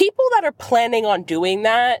 people that are planning on doing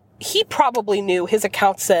that, he probably knew his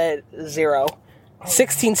account said 0.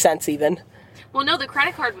 16 cents even. Well, no, the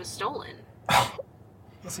credit card was stolen.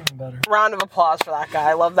 That's even better. Round of applause for that guy.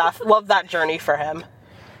 I love that journey for him.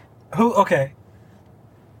 Okay.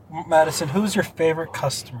 Madison, who's your favorite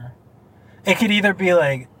customer? It could either be,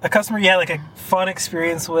 like, a customer you had, like, a fun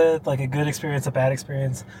experience with, like, a good experience, a bad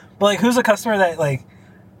experience. But, like, who's a customer that, like,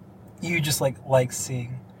 you just, like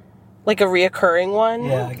seeing? Like a reoccurring one?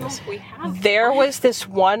 Yeah, I guess. There was this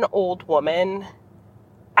one old woman.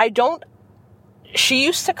 She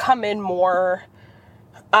used to come in more,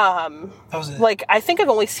 like, I think I've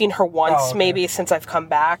only seen her once, maybe since I've come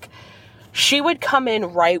back. She would come in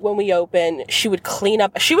right when we opened. She would clean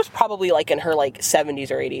up. She was probably, like, in her, like, 70s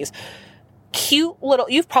or 80s. Cute little,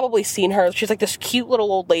 you've probably seen her. She's like this cute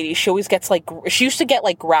little old lady. She always gets like, she used to get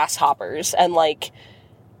like grasshoppers and like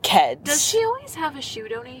keds. Does she always have a shoe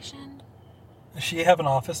donation? Does she have an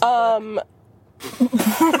office?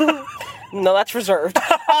 No, that's reserved.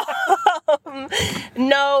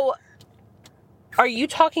 No. Are you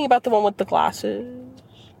talking about the one with the glasses?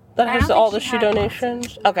 That I has don't all think the she shoe had donations?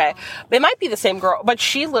 glasses. Okay. It might be the same girl, but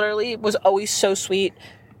she literally was always so sweet.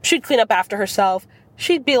 She'd clean up after herself.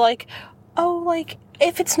 She'd be like, oh, like,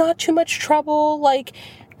 if it's not too much trouble, like,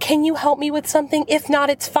 can you help me with something? If not,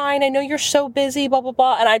 it's fine. I know you're so busy, blah, blah,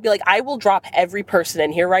 blah. And I'd be like, I will drop every person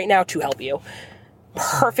in here right now to help you.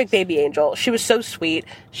 Perfect baby angel. She was so sweet.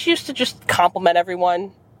 She used to just compliment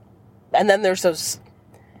everyone. And then there's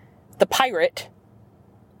the pirate.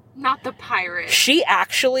 Not the pirate. She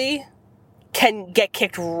actually can get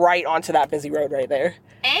kicked right onto that busy road right there.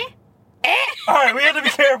 Eh? All right, we have to be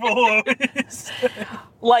careful. Louise.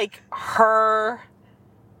 Like her,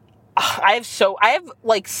 I have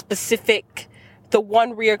like specific, the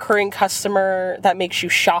one reoccurring customer that makes you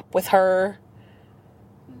shop with her.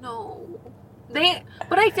 No.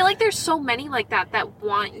 But I feel like there's so many like that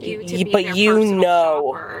want you to be But their you personal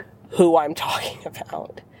know shopper. who I'm talking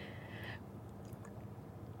about.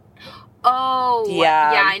 Oh.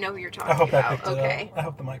 Yeah. Yeah, I know who you're talking I hope about. I picked it Okay. up. I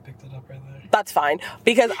hope the mic picked it up right there. That's fine.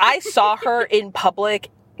 Because I saw her in public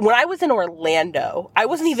when I was in Orlando. I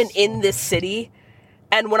wasn't even in this city.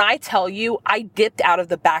 And when I tell you, I dipped out of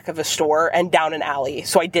the back of a store and down an alley,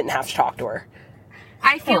 so I didn't have to talk to her.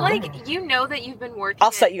 I feel like you know that you've been working.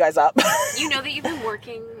 I'll set you guys up. You know that you've been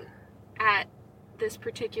working at this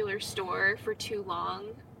particular store for too long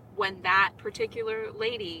when that particular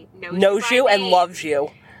lady knows you by and name. loves you.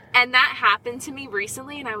 And that happened to me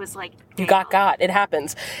recently, and I was like, You damn. got. It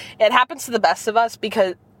happens. It happens to the best of us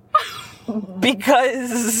because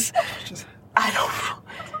I don't know.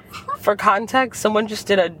 For context, someone just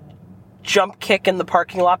did a jump kick in the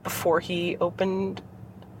parking lot before he opened.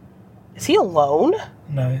 Is he alone?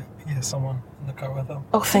 No, he has someone in the car with him.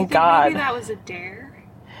 Oh, thank God. Maybe that was a dare.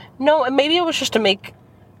 No, and maybe it was just to make.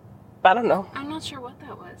 I don't know. I'm not sure what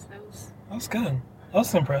that was. That was good. I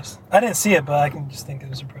was impressed. I didn't see it, but I can just think it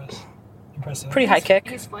was impressive. Pretty high kick.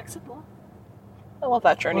 He's flexible. I love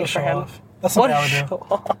that What journey a for show him. off. That's What something a I would do. show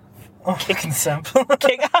off. Oh, kicking simp.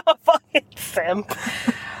 Kick out a fucking simp.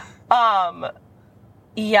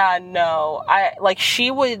 Yeah, no.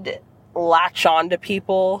 She would latch on to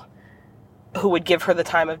people who would give her the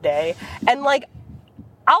time of day. And,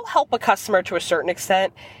 I'll help a customer to a certain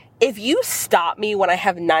extent. If you stop me when I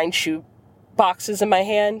have 9 shoe boxes in my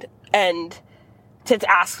hand and to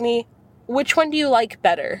ask me, which one do you like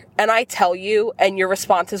better? And I tell you, and your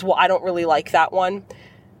response is, well, I don't really like that one.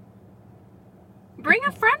 Bring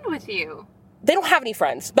a friend with you. They don't have any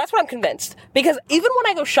friends. That's what I'm convinced. Because even when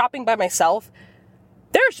I go shopping by myself,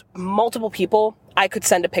 there's multiple people I could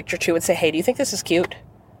send a picture to and say, hey, do you think this is cute?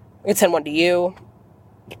 I could send one to you,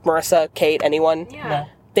 Marissa, Kate, anyone. Yeah. No.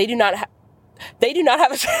 They do not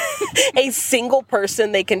have a single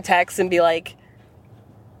person they can text and be like,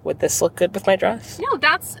 would this look good with my dress? No,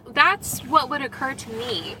 that's what would occur to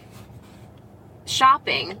me.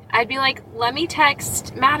 Shopping. I'd be like, let me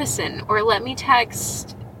text Madison, or let me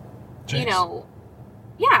text, Jace.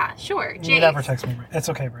 Yeah, sure. You never text me. It's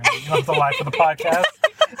okay, Brandon. You don't have to lie for the podcast.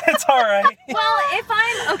 It's all right. Well,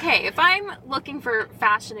 if I'm looking for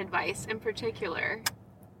fashion advice in particular.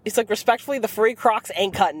 It's like, respectfully, the free Crocs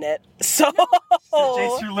ain't cutting it. So,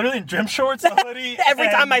 Jace, you're literally in gym shorts, a hoodie. Every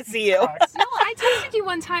and time I see you. Crocs. No, I texted you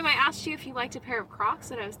one time. I asked you if you liked a pair of Crocs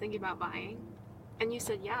that I was thinking about buying. And you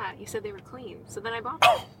said, yeah. You said they were clean. So then I bought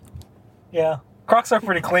them. Yeah. Crocs are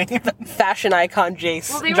pretty clean. Fashion icon Jace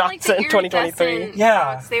Well, they were like the Johnson, 2023. iridescent Yeah.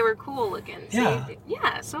 Crocs. They were cool looking. So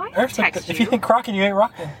Yeah. so I Earth, text if you. you ain't crocking, you ain't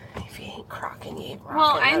rocking. If you ain't crocking, you ain't rocking.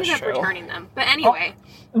 Well, I ended That's up true. returning them. But anyway.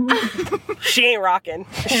 She ain't rocking.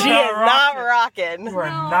 She is not not rocking. rocking. We're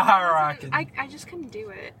No, not that wasn't- rocking. I just couldn't do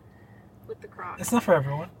it with the Crocs. It's not for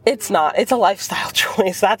everyone. It's not. It's a lifestyle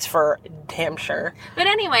choice. That's for damn sure. But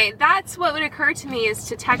anyway, that's what would occur to me is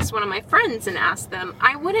to text one of my friends and ask them.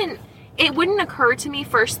 It wouldn't occur to me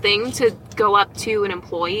first thing to go up to an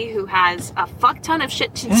employee who has a fuck ton of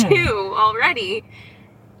shit to do already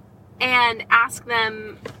and ask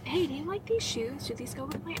them, hey, do you like these shoes? Do these go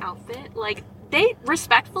with my outfit? Like, they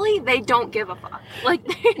don't give a fuck. Like,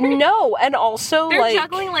 No, and also, they're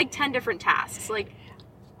juggling like 10 different tasks. Like,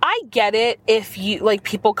 I get it if you,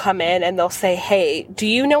 people come in and they'll say, hey, do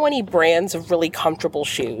you know any brands of really comfortable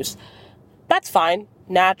shoes? That's fine.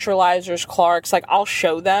 Naturalizers, Clarks, I'll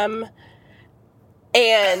show them.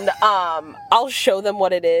 And, I'll show them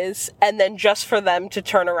what it is. And then just for them to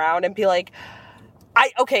turn around and be like,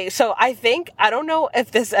 so I don't know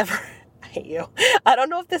if this ever, I hate you. I don't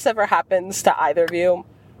know if this ever happens to either of you.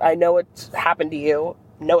 I know it's happened to you.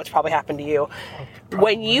 know it's probably happened to you.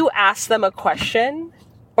 When you ask them a question,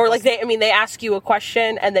 or like they ask you a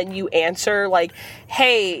question and then you answer like,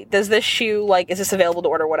 hey, does this shoe, like, is this available to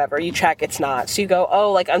order, whatever, you check, it's not. So you go,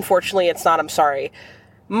 oh, like, unfortunately it's not, I'm sorry.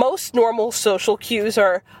 Most normal social cues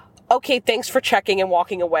are, okay, thanks for checking and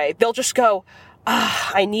walking away. They'll just go,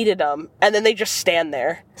 I needed them. And then they just stand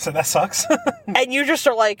there. So that sucks. And you just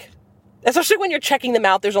are like, especially when you're checking them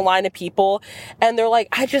out, there's a line of people and they're like,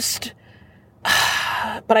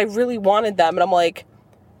 but I really wanted them. And I'm like,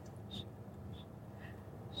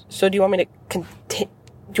 so do you want me to continue?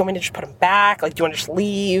 Do you want me to just put them back? Like, do you want to just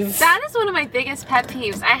leave? That is one of my biggest pet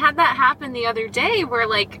peeves. I had that happen the other day where,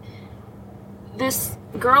 like, this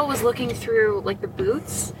girl was looking through, like, the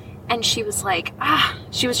boots, and she was like,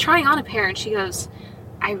 she was trying on a pair, and she goes,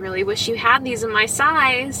 I really wish you had these in my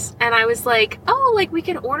size. And I was like, oh, like, we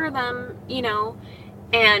could order them, you know.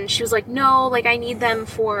 And she was like, no, like, I need them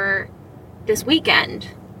for this weekend.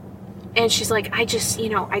 And she's like, I just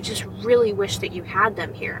really wish that you had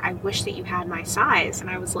them here. I wish that you had my size. And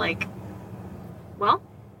I was like, well,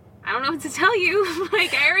 I don't know what to tell you.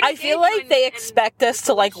 Like, I feel like they expect us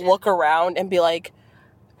to, like, look around and be like,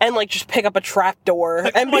 and, like, just pick up a trap door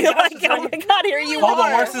and be like, oh my God, here you All are.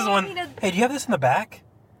 the worst is when, hey, do you have this in the back?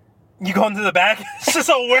 You go into the back, it's just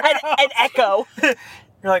a warehouse. An echo. You're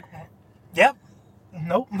like, yep.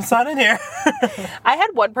 Nope, it's not in here. I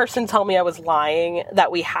had one person tell me I was lying, that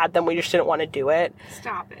we had them, we just didn't want to do it.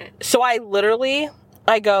 Stop it. So I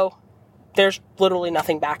go, there's literally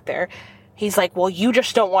nothing back there. He's like, well, you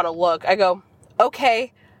just don't want to look. I go,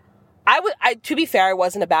 okay. To be fair, I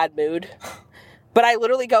was in a bad mood. But I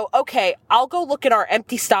literally go, okay, I'll go look in our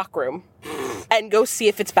empty stock room and go see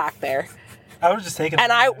if it's back there. I was just taking it.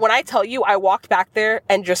 And when I tell you, I walked back there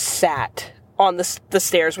and just sat on the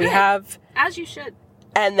stairs we have. As you should.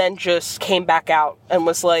 And then just came back out and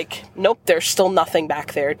was like, nope, there's still nothing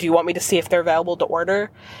back there. Do you want me to see if they're available to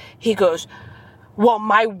order? He goes, well,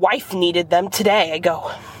 my wife needed them today. I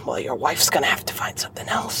go, well, your wife's going to have to find something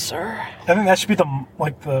else, sir. I think that should be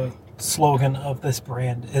the slogan of this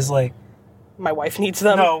brand is like, my wife needs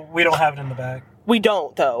them. No, we don't have it in the back. We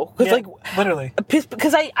don't, though. Because, literally.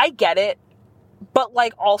 Because I get it. But,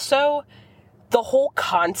 like, also, the whole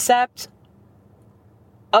concept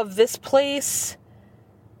of this place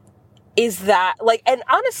is that, like, and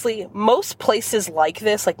honestly, most places like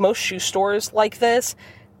this, like most shoe stores like this,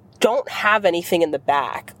 don't have anything in the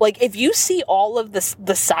back. Like, if you see all of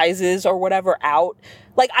the sizes or whatever out,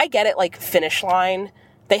 like, I get it, like, Finish Line,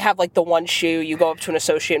 they have, like, the one shoe, you go up to an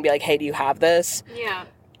associate and be like, hey, do you have this? Yeah.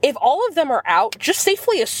 If all of them are out, just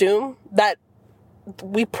safely assume that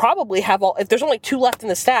we probably have if there's only 2 left in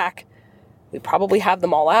the stack, we probably have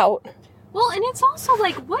them all out. Well, and it's also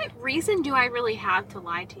like, what reason do I really have to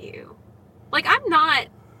lie to you? Like, I'm not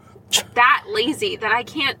that lazy that I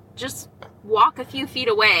can't just walk a few feet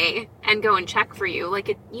away and go and check for you.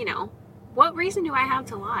 Like, what reason do I have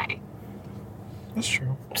to lie? That's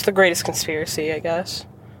true. It's the greatest conspiracy, I guess.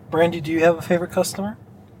 Brandy, do you have a favorite customer?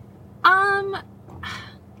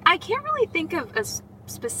 I can't really think of a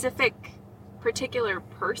specific particular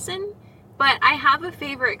person, but I have a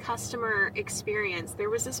favorite customer experience. There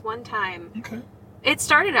was this one time. Okay. It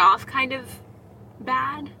started off kind of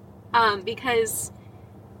bad, because,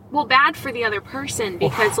 well, bad for the other person,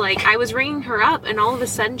 because, like, I was ringing her up, and all of a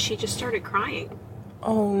sudden, she just started crying.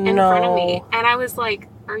 Oh, in front of me. And I was like,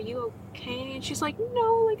 are you okay? And she's like,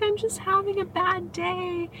 no, like, I'm just having a bad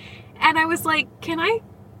day. And I was like, can I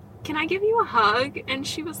give you a hug? And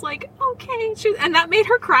she was like, okay. And that made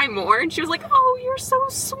her cry more. And she was like, oh, you're so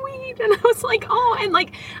sweet. And I was like, oh. And,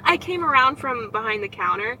 like, I came around from behind the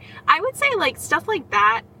counter. I would say, like, stuff like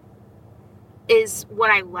that is what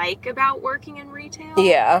I like about working in retail.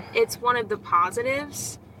 Yeah. It's one of the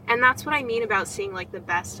positives. And that's what I mean about seeing, like, the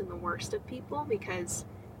best and the worst of people, because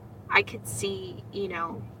I could see,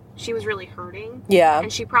 she was really hurting. Yeah.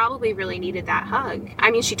 And she probably really needed that hug.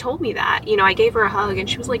 I mean, she told me that. I gave her a hug, and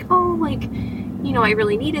she was like, oh, like, I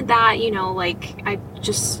really needed that. Like, I've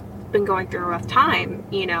just been going through a rough time,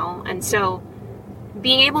 And so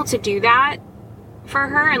being able to do that for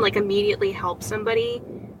her and, like, immediately help somebody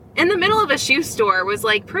in the middle of a shoe store was,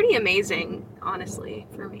 like, pretty amazing, honestly,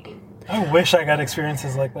 for me. I wish I got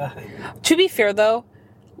experiences like that. To be fair, though,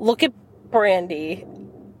 look at Brandy.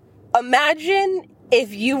 Imagine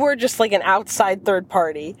if you were just, like, an outside third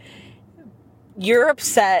party. You're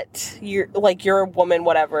upset. You're a woman,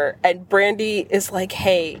 whatever. And Brandy is like,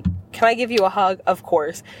 hey, can I give you a hug? Of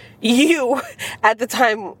course. You, at the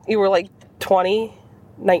time, you were, like, 20,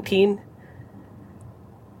 19.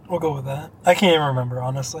 We'll go with that. I can't even remember,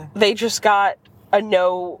 honestly. They just got a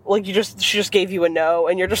no, like, she just gave you a no,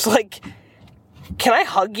 and you're just like, can I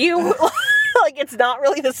hug you? Like, it's not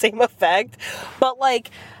really the same effect, but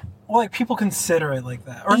like, well, like people consider it like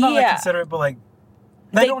that, or not like consider it, but like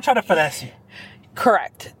they don't try to finesse you.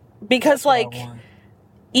 Correct, because like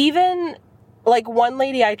even like one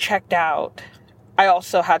lady I checked out, I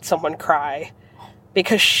also had someone cry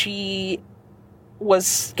because she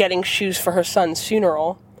was getting shoes for her son's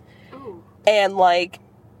funeral. Ooh. And like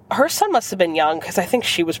her son must have been young because I think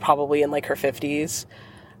she was probably in like her 50s,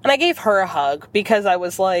 and I gave her a hug because I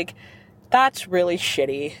was like, that's really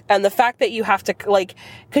shitty. And the fact that you have to, like,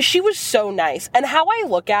 because she was so nice. And how I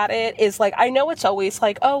look at it is, like, I know it's always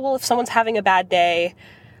like, oh, well, if someone's having a bad day,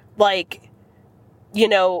 like, you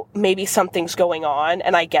know, maybe something's going on.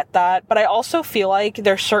 And I get that. But I also feel like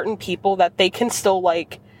there's certain people that they can still,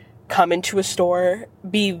 like, come into a store,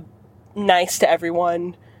 be nice to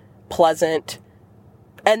everyone, pleasant.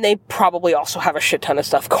 And they probably also have a shit ton of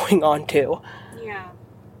stuff going on, too. Yeah.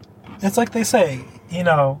 It's like they say, you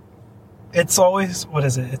know, it's always, what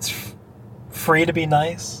is it? It's free to be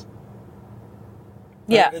nice.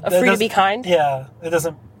 Yeah, free to be kind. Yeah, it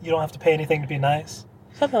doesn't, you don't have to pay anything to be nice.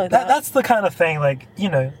 Something like that. That's the kind of thing, like, you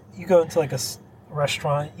know, you go into like a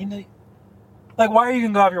restaurant, you know, like why are you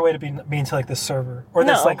going to go out of your way to be mean to like this server? Or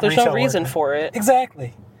this like there's no reason for it.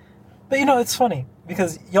 Exactly. But you know, it's funny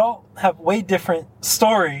because y'all have way different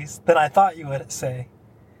stories than I thought you would say.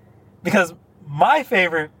 Because my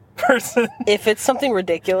favorite person, if it's something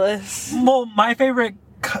ridiculous, well, my favorite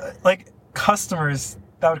like customers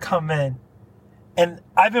that would come in, and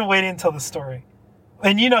I've been waiting until the story,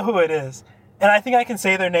 and you know who it is, and I think I can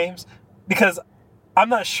say their names because I'm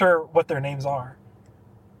not sure what their names are.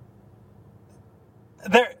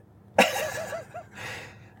 They're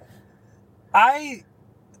I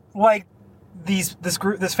like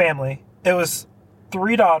this family. It was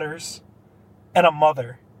 3 daughters and a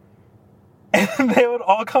mother. And they would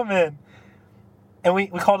all come in, and we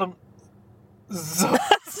called them.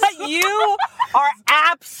 You are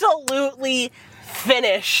absolutely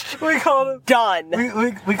finished. We called them done.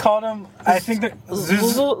 We called them. I think they're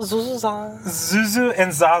Zuzu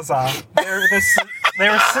and Zaza. They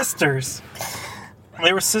were sisters.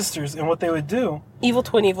 They were sisters, and what they would do, evil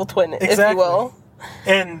twin, exactly. If you will.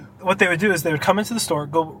 And what they would do is they would come into the store,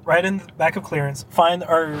 go right in the back of clearance, find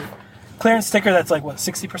our clearance sticker that's like what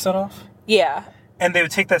 60% off. Yeah. And they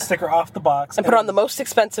would take that sticker off the box. And put on the most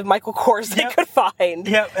expensive Michael Kors they could find.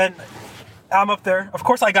 Yep, and I'm up there. Of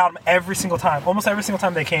course, I got them every single time. Almost every single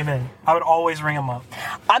time they came in. I would always ring them up.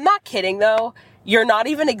 I'm not kidding, though. You're not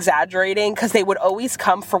even exaggerating, because they would always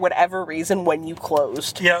come for whatever reason when you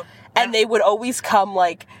closed. Yep. And they would always come,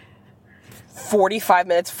 like, 45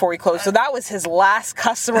 minutes before we closed. So that was his last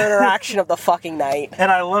customer interaction of the fucking night.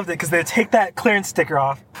 And I loved it because they'd take that clearance sticker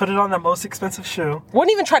off, put it on the most expensive shoe.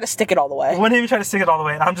 Wouldn't even try to stick it all the way.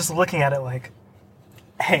 And I'm just looking at it like,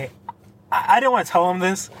 hey, I didn't want to tell him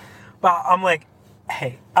this, but I'm like,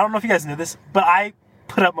 hey, I don't know if you guys knew this, but I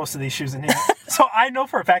put up most of these shoes in here. So I know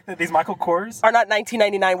for a fact that these Michael Kors are not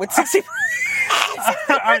 $19.99 with 60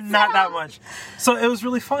 are not that much. So it was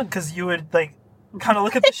really fun because you would like kind of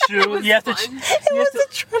look at the shoe. It was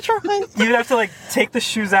a treasure hunt. You'd have to like take the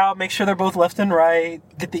shoes out, make sure they're both left and right,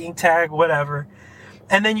 get the ink tag, whatever.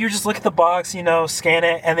 And then you just look at the box, you know, scan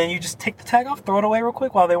it, and then you just take the tag off, throw it away real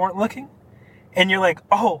quick while they weren't looking. And you're like,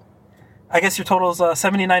 oh, I guess your total is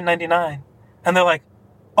 $79.99. And they're like,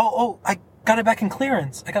 oh, I got it back in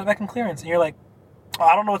clearance. And you're like, oh,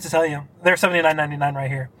 I don't know what to tell you. They're $79.99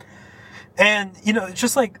 right here. And, you know, it's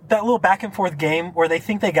just like that little back and forth game where they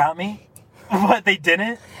think they got me, but they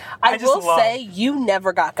didn't. I will say, you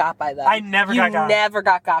never got by them. You never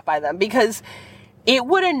got by them, because it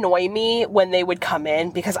would annoy me when they would come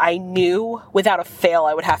in, because I knew without a fail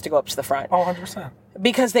I would have to go up to the front. Oh, 100%.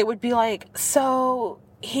 Because they would be like, so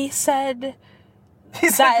he said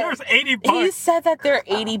there was $80. He said that they're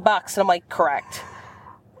 $80, and I'm like, correct.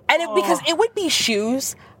 And because it would be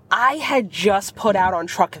shoes I had just put out on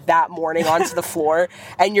truck that morning onto the floor,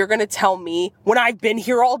 and you're gonna tell me when I've been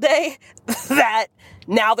here all day that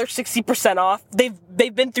now they're 60% off?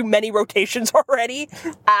 They've been through many rotations already?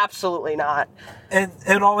 Absolutely not. And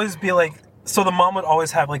it'd always be like, so the mom would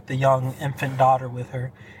always have like the young infant daughter with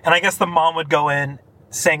her, and I guess the mom would go in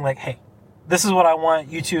saying like, hey, this is what I want,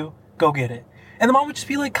 you two go get it. And the mom would just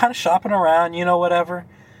be like kind of shopping around, you know, whatever.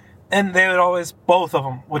 And they would always, both of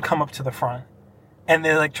them would come up to the front. And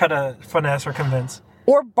they like try to finesse or convince.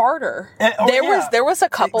 Or barter. There was a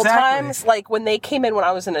couple times, like when they came in when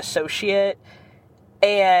I was an associate,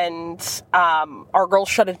 and our girl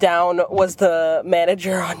shut it down was the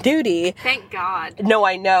manager on duty. Thank God. No,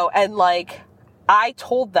 I know. And like, I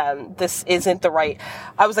told them this isn't the right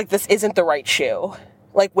shoe.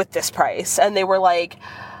 like, with this price. And they were like,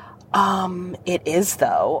 it is,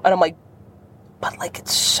 though. And I'm like, but, like,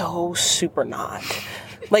 it's so super not.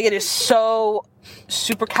 Like, it is so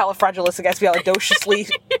supercalifragilisticexpialidociously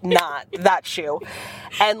not that shoe.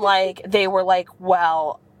 And, like, they were like,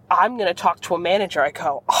 well, I'm going to talk to a manager. I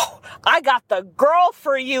go, oh, I got the girl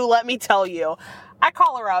for you, let me tell you. I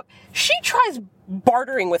call her up. She tries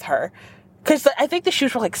bartering with her because I think the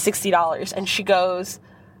shoes were like $60. And she goes,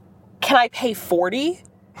 can I pay $40?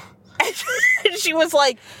 And she was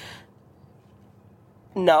like,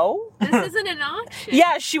 no. This isn't an auction.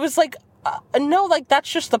 Yeah, she was like, no, like,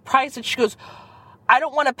 that's just the price. And she goes, I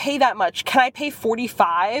don't want to pay that much. Can I pay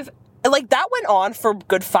 $45? And, like, that went on for a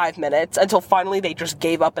good 5 minutes until finally they just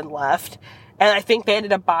gave up and left. And I think they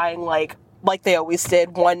ended up buying, like they always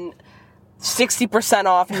did, one 60%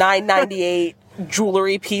 off, $9.98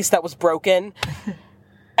 jewelry piece that was broken.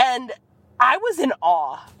 And I was in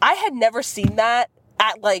awe. I had never seen that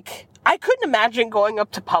at, like, I couldn't imagine going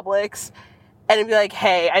up to Publix and it'd be like,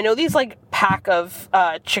 hey, I know these, like, pack of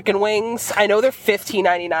chicken wings. I know they're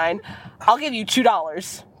 $15.99. I'll give you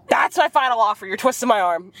 $2. That's my final offer. You're twisting my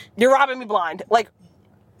arm. You're robbing me blind. Like,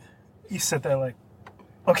 You sit there like,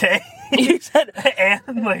 okay. you said,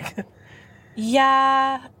 and, like...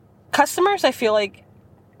 yeah. Customers, I feel like,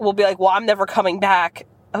 will be like, well, I'm never coming back.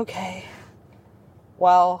 Okay.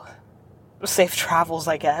 Well, safe travels,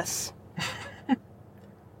 I guess.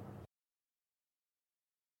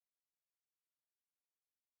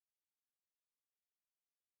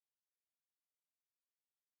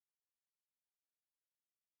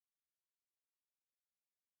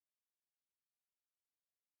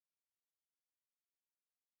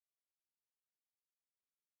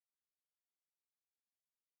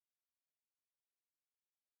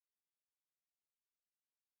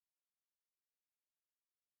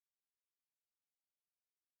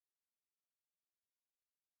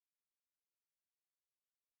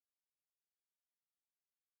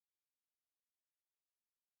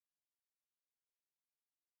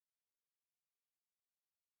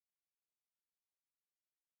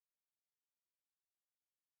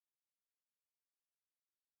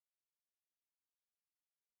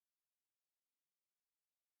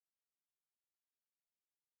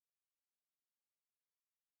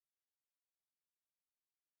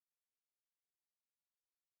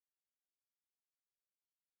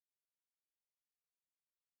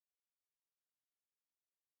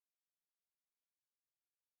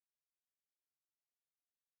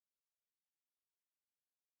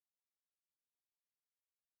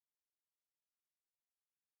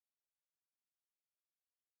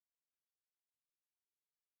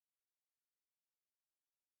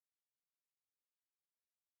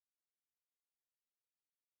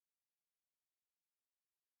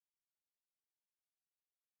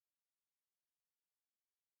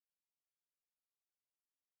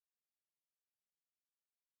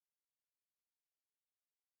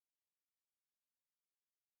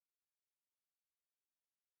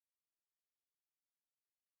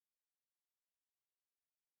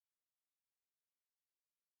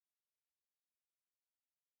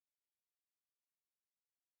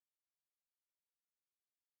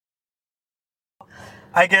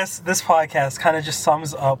 I guess this podcast kind of just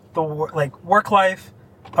sums up the work life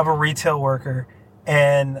of a retail worker.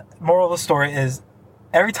 And moral of the story is,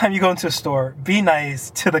 every time you go into a store, be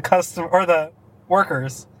nice to the customer or the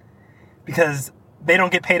workers, because they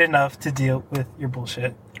don't get paid enough to deal with your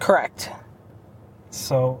bullshit. Correct.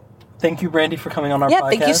 So, thank you, Brandy, for coming on our podcast.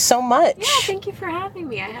 Thank you so much. Yeah, thank you for having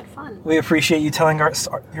me. I had fun. We appreciate you telling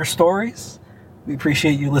your stories. We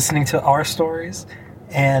appreciate you listening to our stories.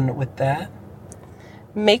 And with that,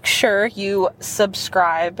 make sure you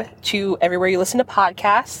subscribe to everywhere you listen to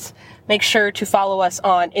podcasts. Make sure to follow us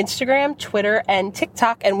on Instagram, Twitter, and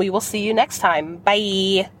TikTok, and we will see you next time.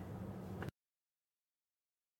 Bye.